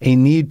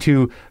need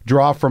to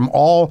draw from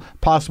all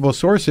possible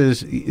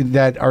sources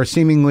that are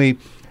seemingly,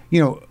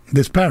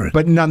 disparate,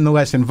 but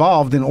nonetheless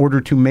involved in order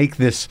to make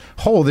this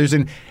whole.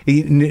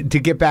 To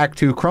get back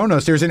to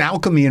Kronos, there's an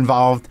alchemy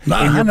involved in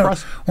your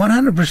process.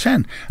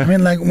 100%. I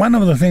mean, like, one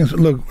of the things,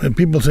 look,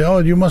 people say, oh,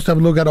 you must have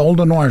looked at all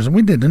the noirs.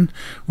 We didn't.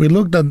 We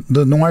looked at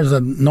the noirs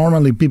that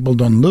normally people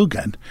don't look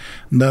at,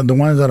 the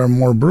ones that are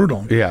more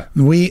brutal. Yeah.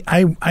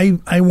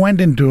 I went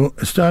into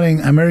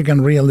studying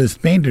American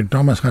realist painter,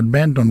 Thomas Hunt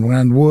Benton,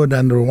 Grant Wood,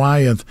 Andrew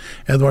Wyeth,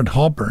 Edward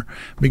Hopper,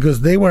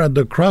 because they were at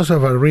the cross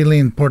of a really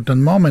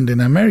important moment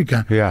in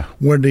America. Yeah.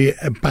 Where the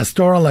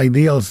pastoral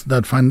ideals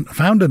that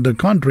founded the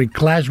country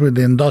clash with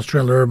the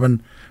industrial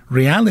urban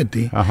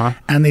reality.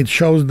 And it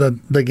shows that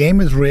the game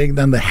is rigged,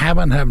 and the have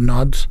and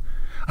have-nots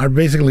are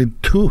basically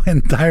 2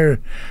 entire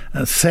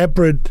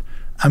separate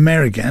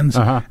Americans.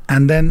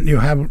 And then you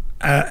have,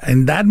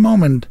 in that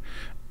moment,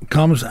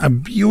 comes a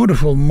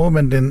beautiful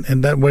moment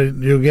in that where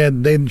you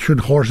get They Shoot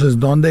Horses,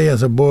 Don't They,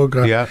 as a book,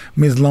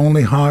 Miss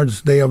Lonely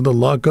Hearts, Day of the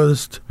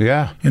Locust,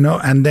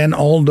 and then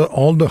all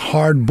the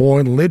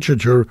hard-boiled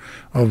literature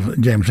of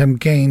James M.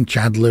 Cain,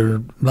 Chandler,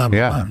 blah,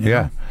 blah,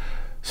 blah.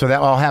 So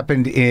that all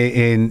happened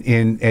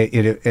in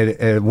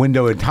a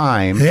window of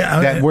time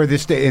where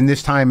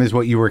this time is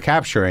what you were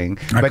capturing.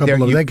 A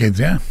couple of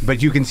decades,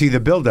 But you can see the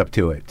build-up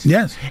to it.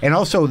 Yes. And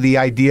also the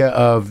idea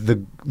of the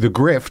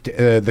grift,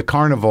 the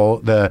carnival,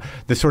 the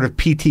sort of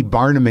P.T.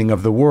 Barnuming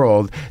of the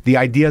world, the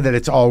idea that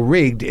it's all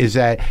rigged is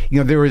that,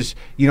 there is,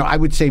 I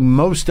would say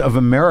most of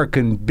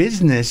American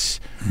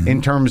business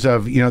in terms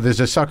of, there's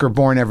a sucker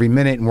born every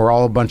minute and we're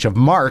all a bunch of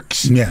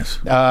marks. Yes.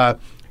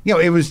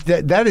 It was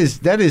that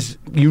is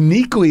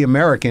uniquely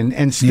American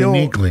and still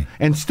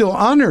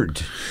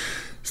honored.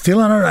 Still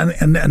honored,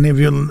 and if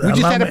you we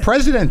just had a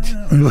president.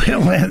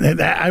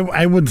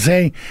 I would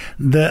say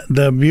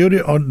the beauty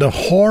or the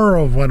horror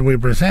of what we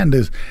present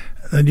is,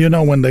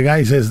 when the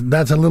guy says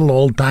that's a little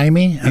old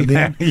timey.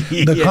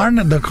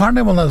 The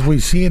carnival as we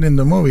see it in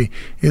the movie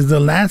is the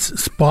last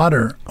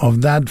spotter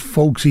of that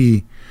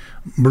folksy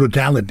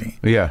brutality.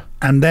 Yeah,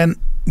 and then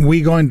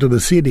we go into the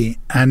city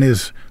and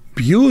it's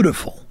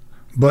beautiful,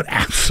 but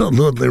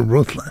absolutely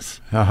ruthless.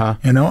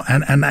 And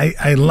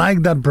I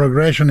like that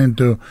progression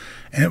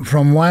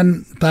from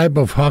one type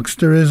of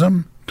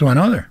hucksterism to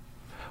another.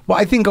 Well,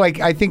 I think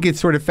it's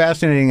sort of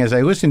fascinating as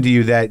I listen to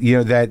you that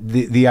that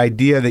the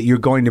idea that you're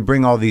going to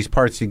bring all these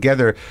parts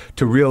together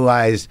to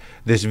realize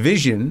this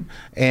vision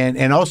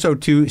and also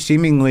to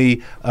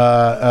seemingly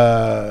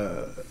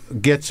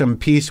get some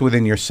peace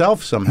within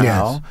yourself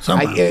somehow. Yes,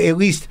 somehow. At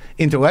least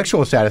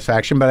intellectual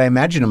satisfaction, but I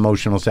imagine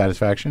emotional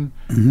satisfaction,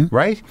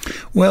 right?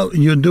 Well,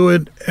 you do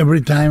it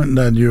every time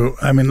that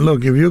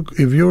look,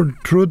 if you're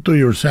true to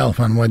yourself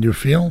and what you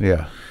feel,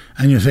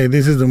 and you say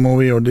this is the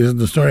movie or this is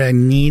the story I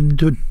need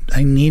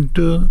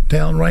to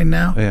tell right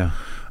now,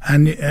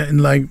 And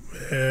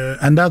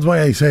that's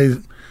why I say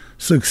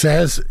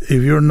success,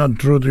 if you're not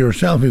true to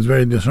yourself, is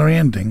very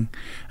disorienting.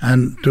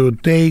 And to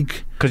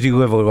take... Because you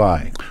live a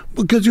lie.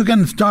 Because you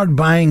can start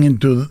buying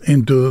into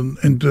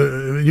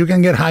you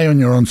can get high on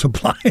your own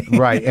supply.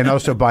 Right, and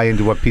also buy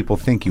into what people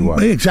think you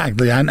are.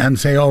 Exactly, and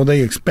say, oh,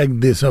 they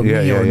expect this of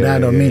me or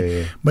that of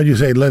me. But you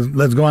say,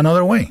 let's go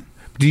another way.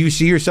 Do you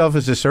see yourself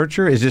as a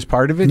searcher? Is this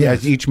part of it? Yes.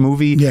 As each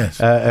movie, yes.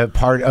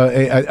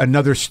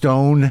 Another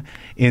stone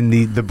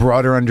in the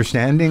broader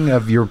understanding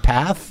of your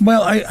path?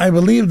 Well, I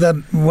believe that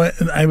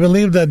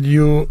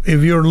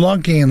if you're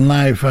lucky in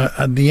life,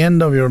 at the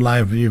end of your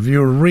life, if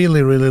you're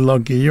really, really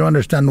lucky, you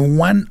understand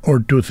one or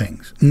two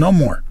things, no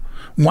more.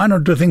 One or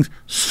two things,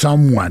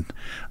 somewhat.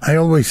 I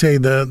always say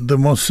the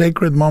most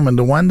sacred moment,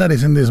 the one that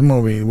is in this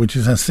movie, which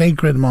is a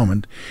sacred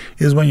moment,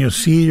 is when you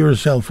see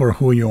yourself for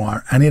who you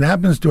are. And it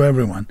happens to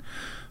everyone.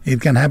 It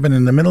can happen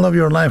in the middle of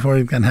your life or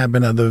it can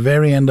happen at the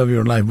very end of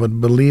your life. But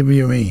believe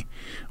you me,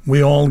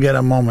 we all get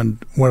a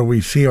moment where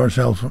we see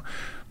ourselves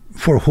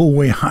for who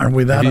we are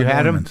without Have you a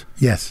had moment. them?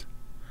 Yes.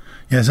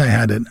 Yes, I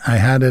had it. I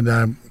had it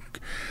a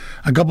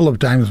couple of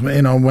times.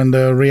 You know, when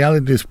the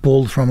reality is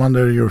pulled from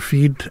under your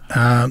feet.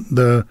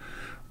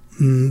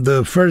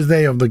 The first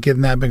day of the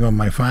kidnapping of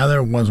my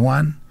father was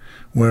one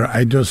where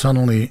I just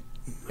suddenly...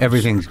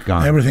 Everything's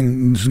gone.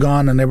 Everything's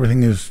gone and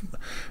everything is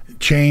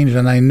changed,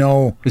 and I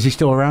know... Is he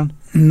still around?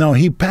 No,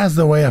 he passed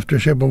away after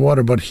Shape of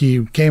Water, but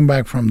he came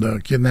back from the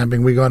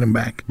kidnapping. We got him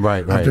back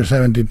after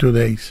 72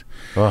 days.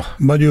 Ugh.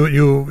 But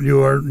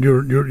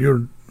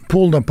you're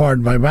pulled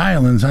apart by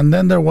violence, and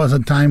then there was a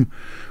time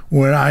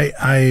where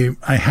I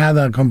had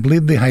a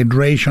complete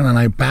dehydration and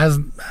I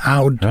passed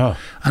out, and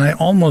I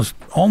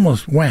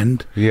almost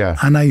went. Yeah.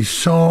 And I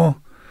saw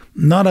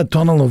not a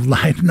tunnel of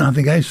light,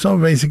 nothing. I saw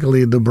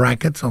basically the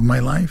brackets of my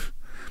life,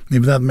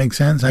 if that makes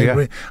sense.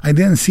 I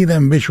didn't see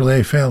them visually.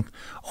 I felt,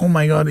 oh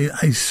my God,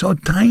 I'm so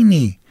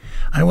tiny.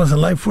 I was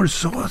alive for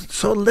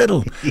so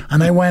little.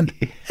 And I went,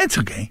 it's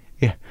okay.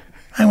 Yeah.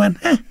 I went,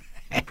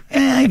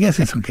 I guess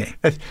it's okay.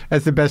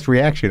 That's the best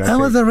reaction. That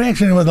was the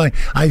reaction. It was like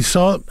I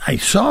saw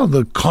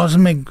the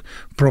cosmic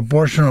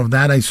proportion of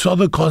that. I saw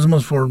the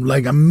cosmos for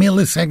like a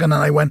millisecond, and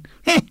I went,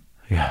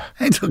 yeah,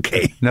 it's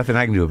okay. Nothing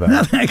I can do about it.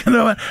 Nothing I can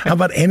do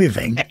about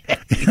anything.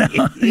 You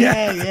know?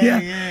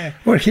 Yeah.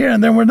 We're here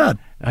and then we're not.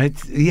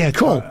 It's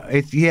cool.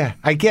 I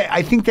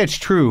think that's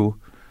true.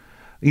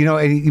 You know,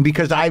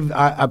 because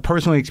I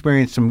personally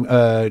experienced some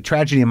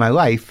tragedy in my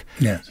life.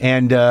 Yes.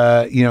 And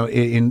you know,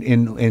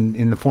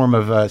 in the form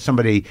of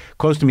somebody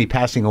close to me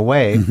passing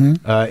away in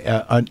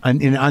an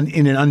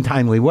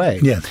untimely way.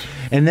 Yes.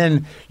 And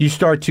then you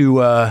start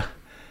to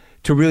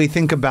really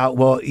think about,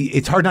 well,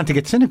 it's hard not to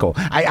get cynical.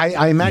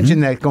 I imagine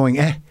that going,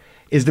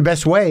 is the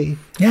best way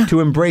to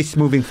embrace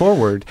moving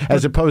forward,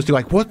 as opposed to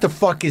like, what the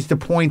fuck is the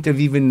point of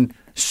even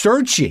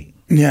searching?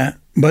 Yeah.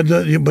 But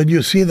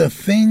you see, the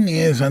thing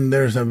is, and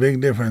there's a big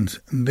difference.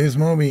 This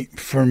movie,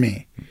 for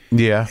me,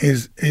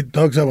 is it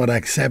talks about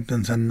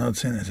acceptance and not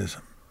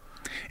cynicism.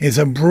 It's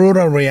a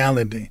brutal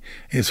reality.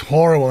 It's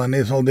horrible and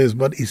it's all this,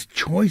 but it's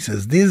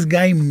choices this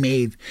guy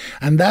made.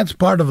 And that's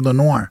part of the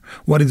noir.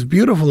 What is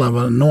beautiful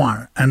about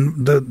noir,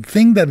 and the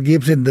thing that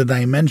gives it the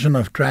dimension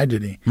of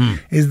tragedy,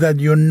 is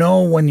that you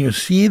know when you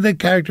see the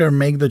character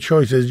make the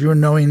choices, you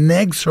know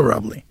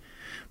inexorably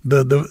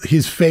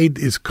his fate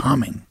is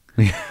coming.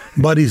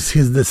 But it's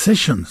his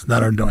decisions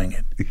that are doing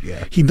it.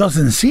 Yeah. He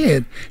doesn't see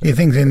it. He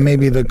thinks it may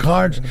be the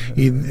cards,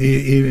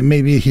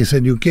 maybe his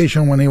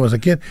education when he was a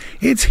kid.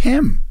 It's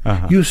him.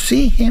 You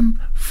see him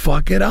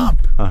fuck it up.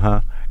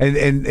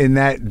 And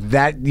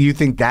that you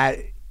think that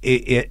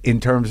in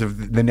terms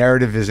of the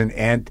narrative is an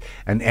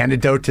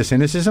antidote to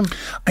cynicism?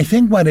 I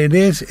think what it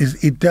is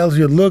it tells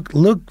you, look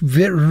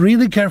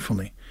really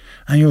carefully,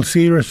 and you'll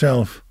see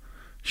yourself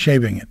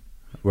shaping it.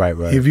 Right.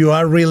 If you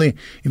are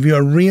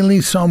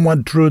really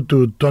somewhat true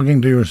to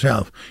talking to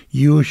yourself,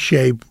 you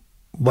shape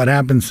what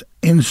happens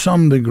in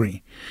some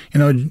degree. You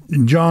know,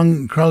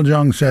 Carl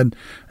Jung said,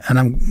 and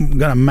I'm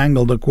gonna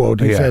mangle the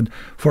quote. He said,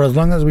 "For as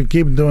long as we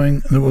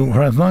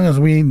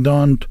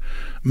don't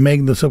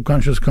make the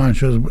subconscious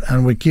conscious,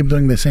 and we keep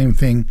doing the same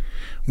thing,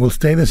 we'll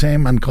stay the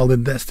same and call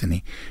it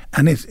destiny."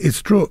 And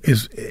it's true.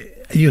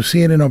 You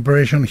see it in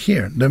operation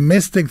here. The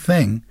mystic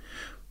thing.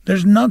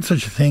 There's not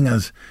such a thing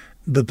as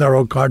the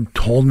tarot card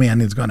told me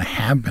and it's going to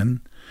happen,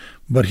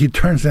 but he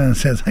turns in and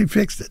says, I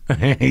fixed it.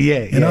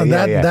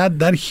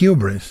 That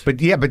hubris. But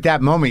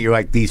that moment you're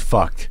like, he's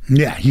fucked.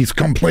 Yeah, he's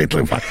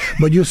completely fucked.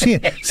 But you see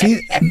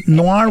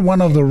noir, one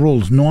of the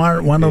rules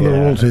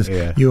is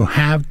you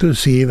have to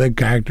see the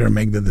character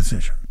make the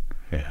decision.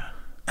 Yeah.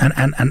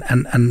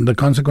 And the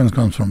consequence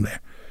comes from there.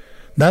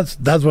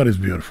 That's what is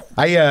beautiful.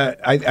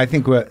 I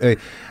think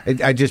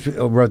I just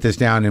wrote this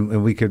down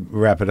and we could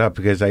wrap it up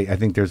because I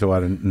think there's a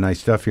lot of nice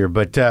stuff here.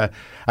 But I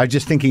was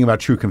just thinking about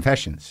True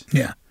Confessions.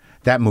 Yeah,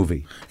 that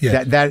movie.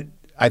 Yeah, that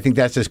I think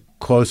that's as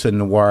close a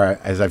noir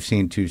as I've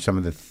seen to some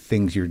of the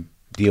things you're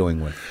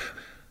dealing with.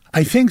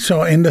 I think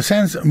so, in the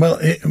sense, well,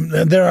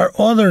 there are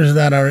others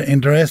that are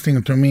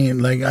interesting to me.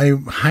 Like, I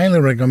highly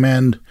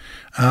recommend,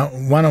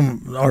 one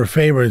of our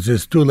favorites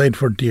is Too Late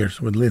for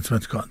Tears with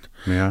Elizabeth Scott,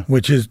 Yeah.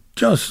 which is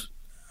just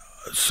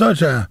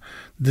such a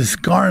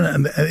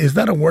discordant, is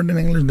that a word in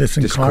English?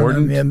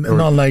 Discordant? Yeah,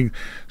 no, like,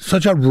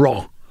 such a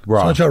raw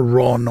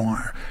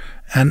noir.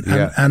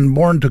 And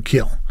Born to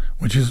Kill,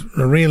 which is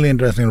really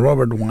interesting,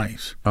 Robert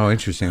Wise. Oh,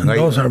 interesting. And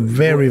those are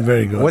very,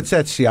 very good. What's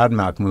that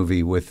Siadmak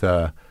movie with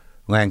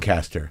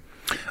Lancaster?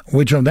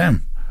 Which of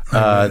them?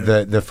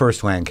 The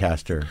first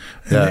Lancaster.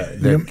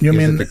 You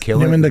mean The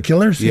Killer? You mean The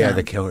Killers? Yeah,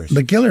 The Killers.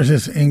 The Killers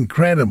is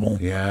incredible.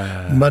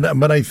 Yeah.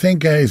 But I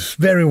think it's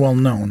very well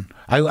known.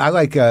 I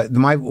like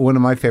one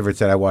of my favorites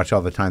that I watch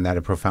all the time that had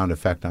a profound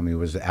effect on me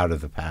was Out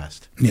of the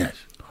Past. Yes.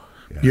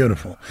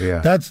 Beautiful. Yeah.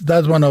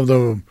 That's one of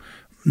the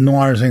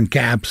noirs in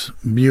caps.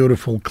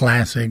 Beautiful,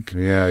 classic.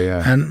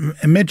 Yeah. And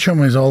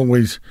Mitchum is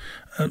always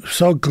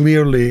so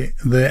clearly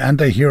the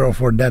anti-hero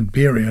for that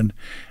period.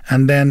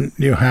 And then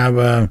you have,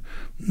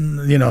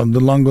 The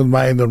Long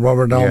Goodbye, the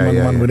Robert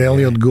Altman one with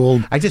Elliot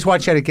Gould. I just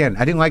watched that again.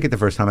 I didn't like it the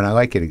first time, and I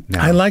like it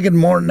now. I like it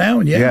more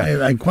now.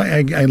 Yeah.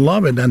 I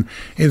love it. And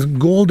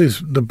Gould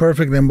is the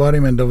perfect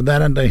embodiment of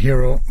that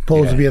anti-hero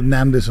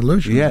post-Vietnam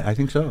disillusion. Yeah, I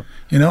think so.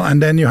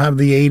 And then you have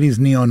the 80s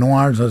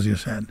neo-noirs, as you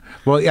said.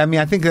 Well, I mean,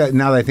 I think that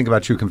now that I think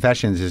about True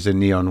Confessions is a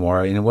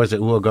neo-noir, and was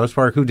it Will Ghost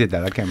Park? Who did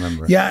that? I can't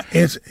remember. Yeah,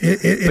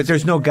 but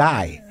there's no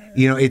guy.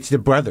 It's the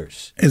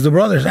brothers. It's the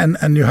brothers,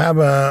 and you have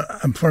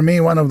for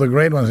me one of the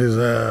great ones is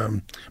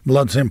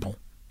Blood Simple.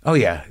 Oh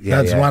yeah.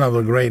 That's one of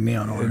the great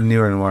neo-noirs.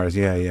 Neo-noirs,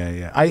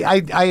 yeah.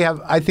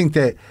 I think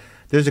that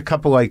there's a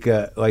couple like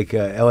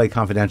L.A.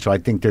 Confidential. I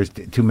think there's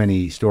too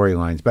many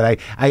storylines, but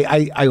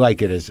I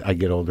like it as I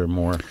get older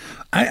more.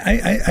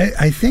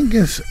 I think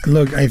it's a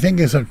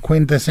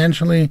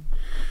quintessentially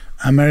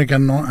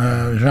American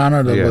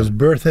genre that was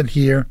birthed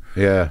here.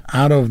 Yeah.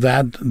 Out of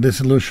that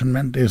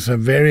disillusionment is a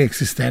very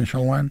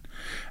existential one,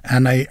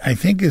 and I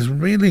think is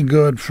really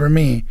good for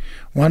me.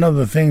 One of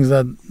the things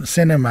that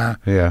cinema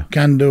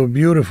can do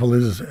beautiful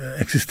is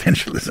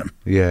existentialism.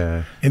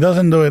 Yeah. It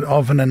doesn't do it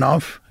often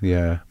enough.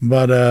 Yeah.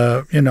 But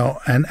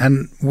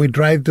and we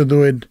try to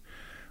do it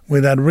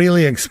with that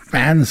really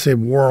expansive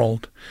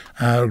world,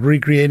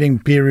 recreating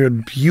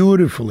period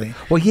beautifully.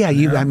 Well, yeah,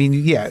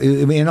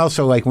 and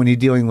also like when you're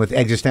dealing with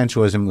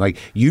existentialism, like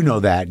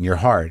that in your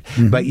heart,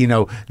 but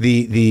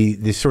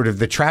the sort of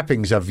the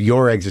trappings of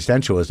your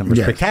existentialism are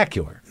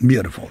spectacular,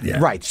 beautiful, yeah,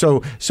 right.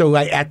 So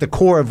like at the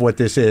core of what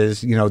this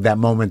is, that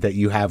moment that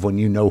you have when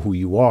you know who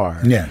you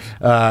are, yes,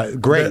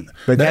 great,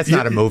 but that's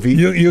not a movie.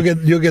 You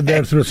get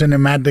there through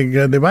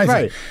cinematic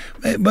devices,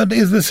 right? But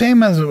it's the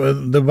same as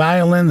the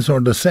violence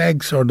or the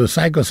sex or the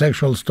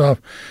psychosexual stuff.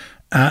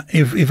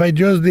 If I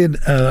just did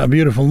a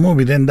beautiful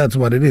movie, then that's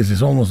what it is.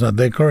 It's almost a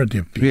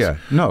decorative piece. Yeah,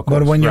 no, of course,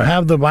 but when you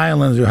have the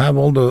violence, you have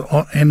all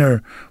the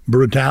inner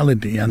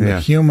brutality and the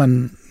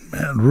human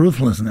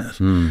ruthlessness.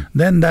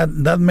 Then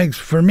that makes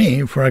for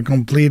me for a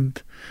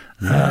complete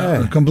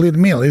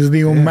meal. It's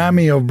the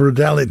umami of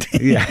brutality.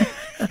 Yeah,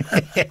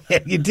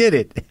 you did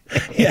it.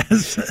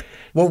 Yes.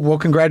 Well,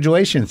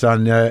 congratulations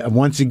on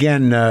once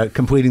again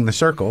completing the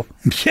circle.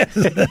 Yes.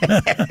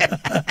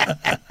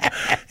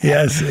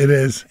 Yes, it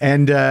is.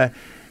 And what's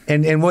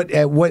on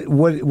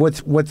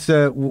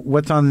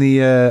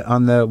the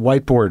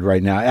whiteboard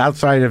right now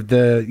outside of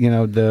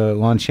the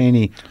Lon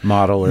Chaney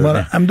model?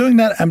 Well, I'm doing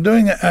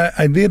that.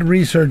 I did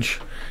research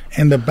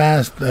in the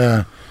past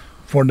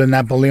for the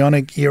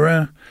Napoleonic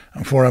era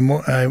for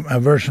a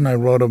version I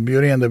wrote of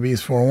Beauty and the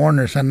Beast for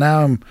Warner's, and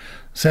now I'm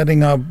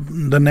setting up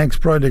the next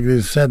project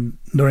is set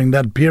during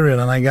that period,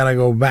 and I gotta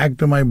go back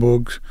to my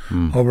books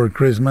over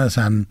Christmas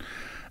and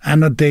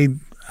annotate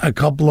a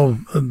couple of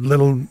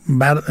little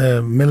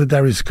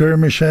military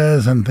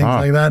skirmishes and things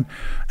like that,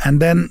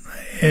 and then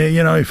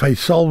if I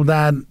solve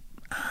that,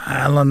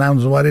 I'll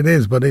announce what it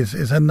is. But it's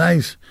a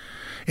nice.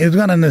 It's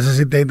gonna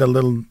necessitate a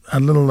little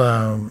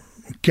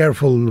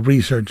careful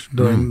research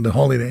during the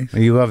holidays.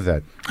 You love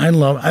that. I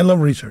love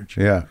research.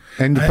 Yeah.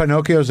 And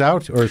Pinocchio's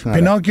out, or it's not?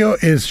 Pinocchio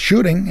is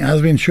shooting.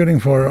 Has been shooting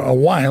for a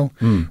while.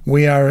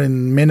 We are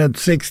in minute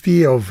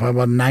 60 of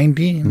about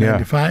 90,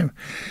 95.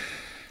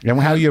 And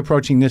how are you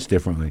approaching this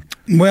differently?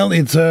 Well,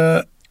 it's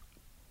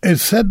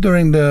set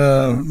during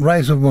the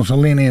rise of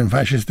Mussolini in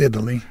fascist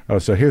Italy. Oh,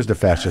 so here's the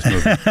fascist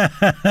movie.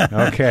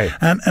 Okay.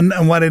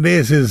 And what it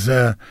is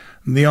the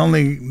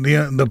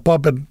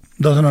puppet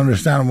doesn't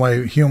understand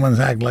why humans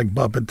act like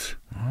puppets,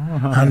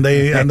 and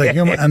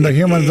the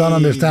humans don't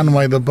understand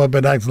why the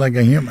puppet acts like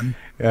a human.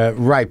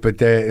 Right, but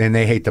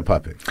they hate the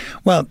puppet.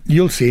 Well,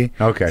 you'll see.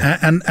 Okay.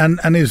 And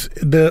is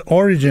the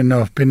origin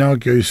of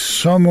Pinocchio is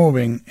so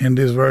moving in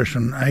this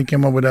version. I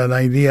came up with an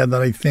idea that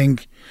I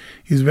think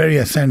is very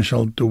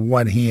essential to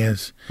what he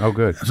is. Oh,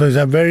 good. So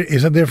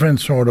it's a different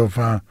sort of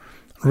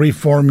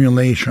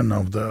reformulation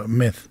of the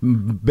myth.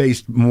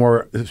 Based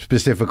more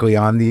specifically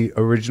on the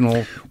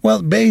original?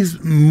 Well,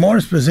 based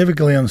more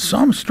specifically on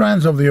some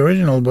strands of the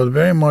original, but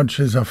very much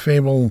is a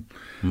fable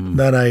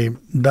that I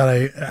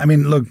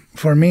mean, look,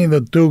 for me,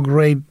 the two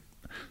great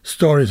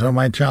stories of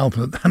my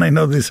childhood, and I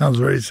know this sounds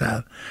very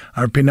sad,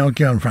 are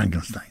Pinocchio and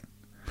Frankenstein.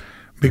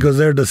 Because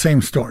they're the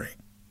same story.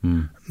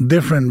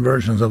 Different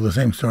versions of the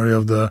same story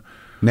of the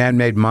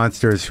man-made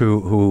monsters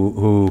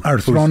who are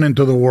thrown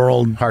into the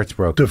world, hearts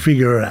broken to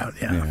figure it out.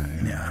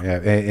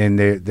 Yeah. And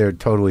they're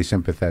totally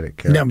sympathetic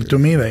characters. Yeah, to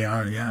me they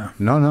are. Yeah.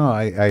 No,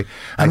 I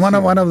And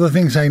one of the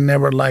things I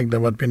never liked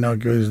about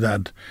Pinocchio is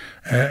that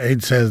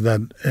it says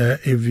that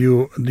if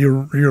your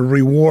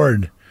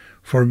reward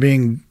for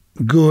being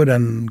good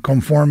and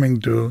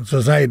conforming to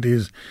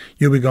societies,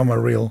 you become a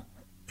real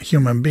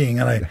human being.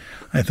 And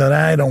I thought,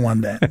 I don't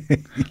want that.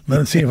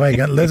 Let's see if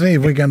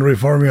we can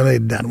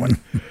reformulate that one.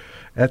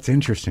 That's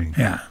interesting.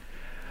 Yeah.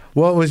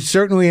 Well, it was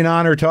certainly an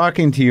honor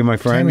talking to you, my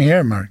friend. Same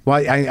here, Mark.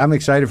 Well, I'm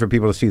excited for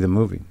people to see the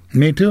movie.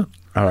 Me too.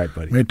 All right,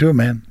 buddy. Me too,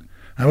 man.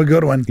 Have a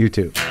good one. You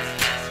too.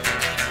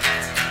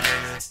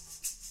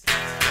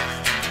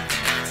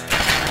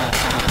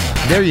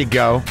 There you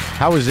go.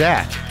 How was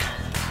that?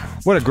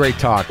 What a great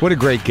talk. What a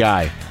great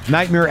guy.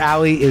 Nightmare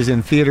Alley is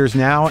in theaters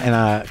now, and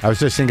I was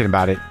just thinking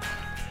about it.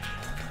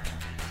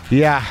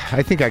 Yeah,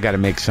 I think I got to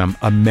make some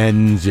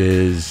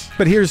amends.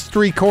 But here's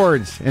 3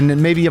 chords, and then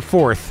maybe a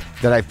 4th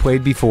that I've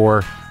played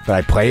before, but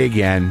I play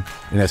again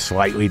in a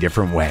slightly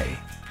different way.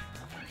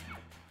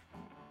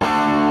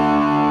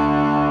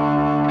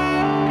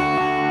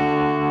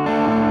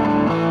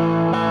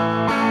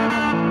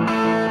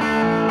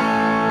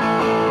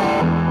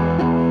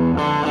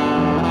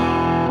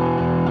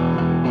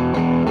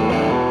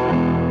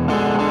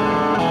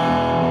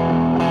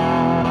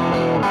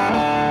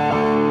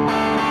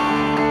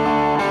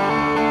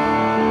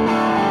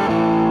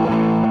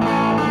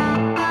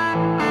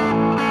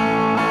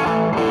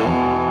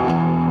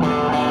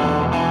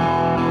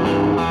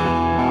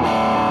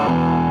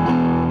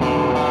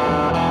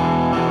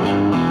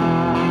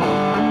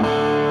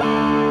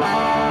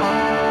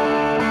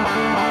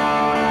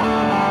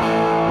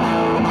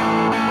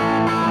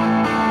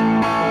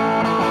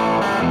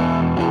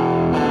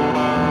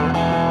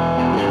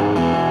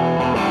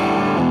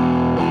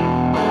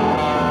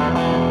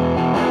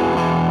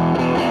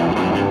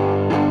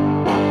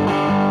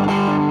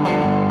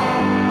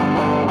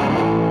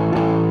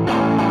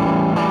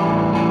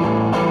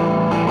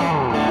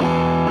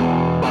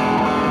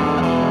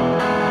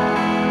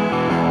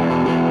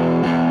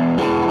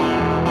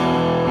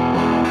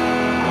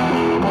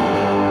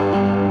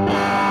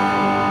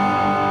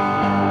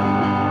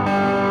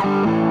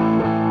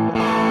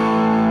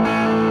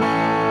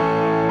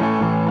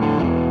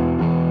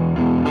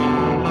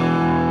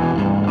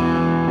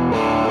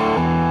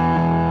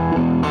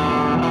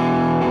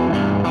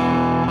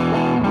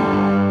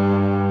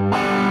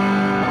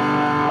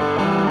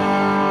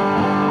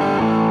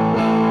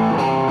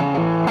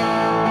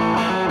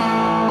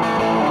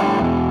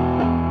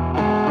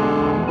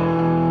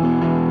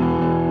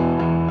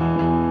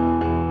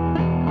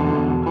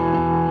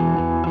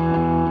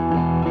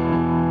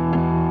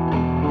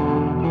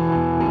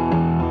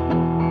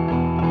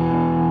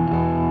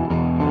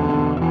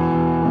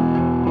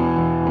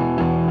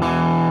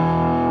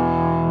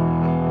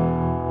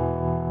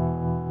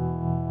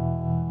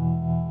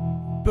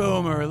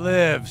 Boomer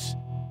lives.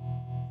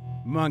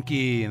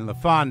 Monkey and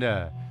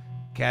LaFonda.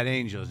 Cat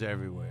angels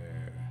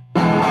everywhere.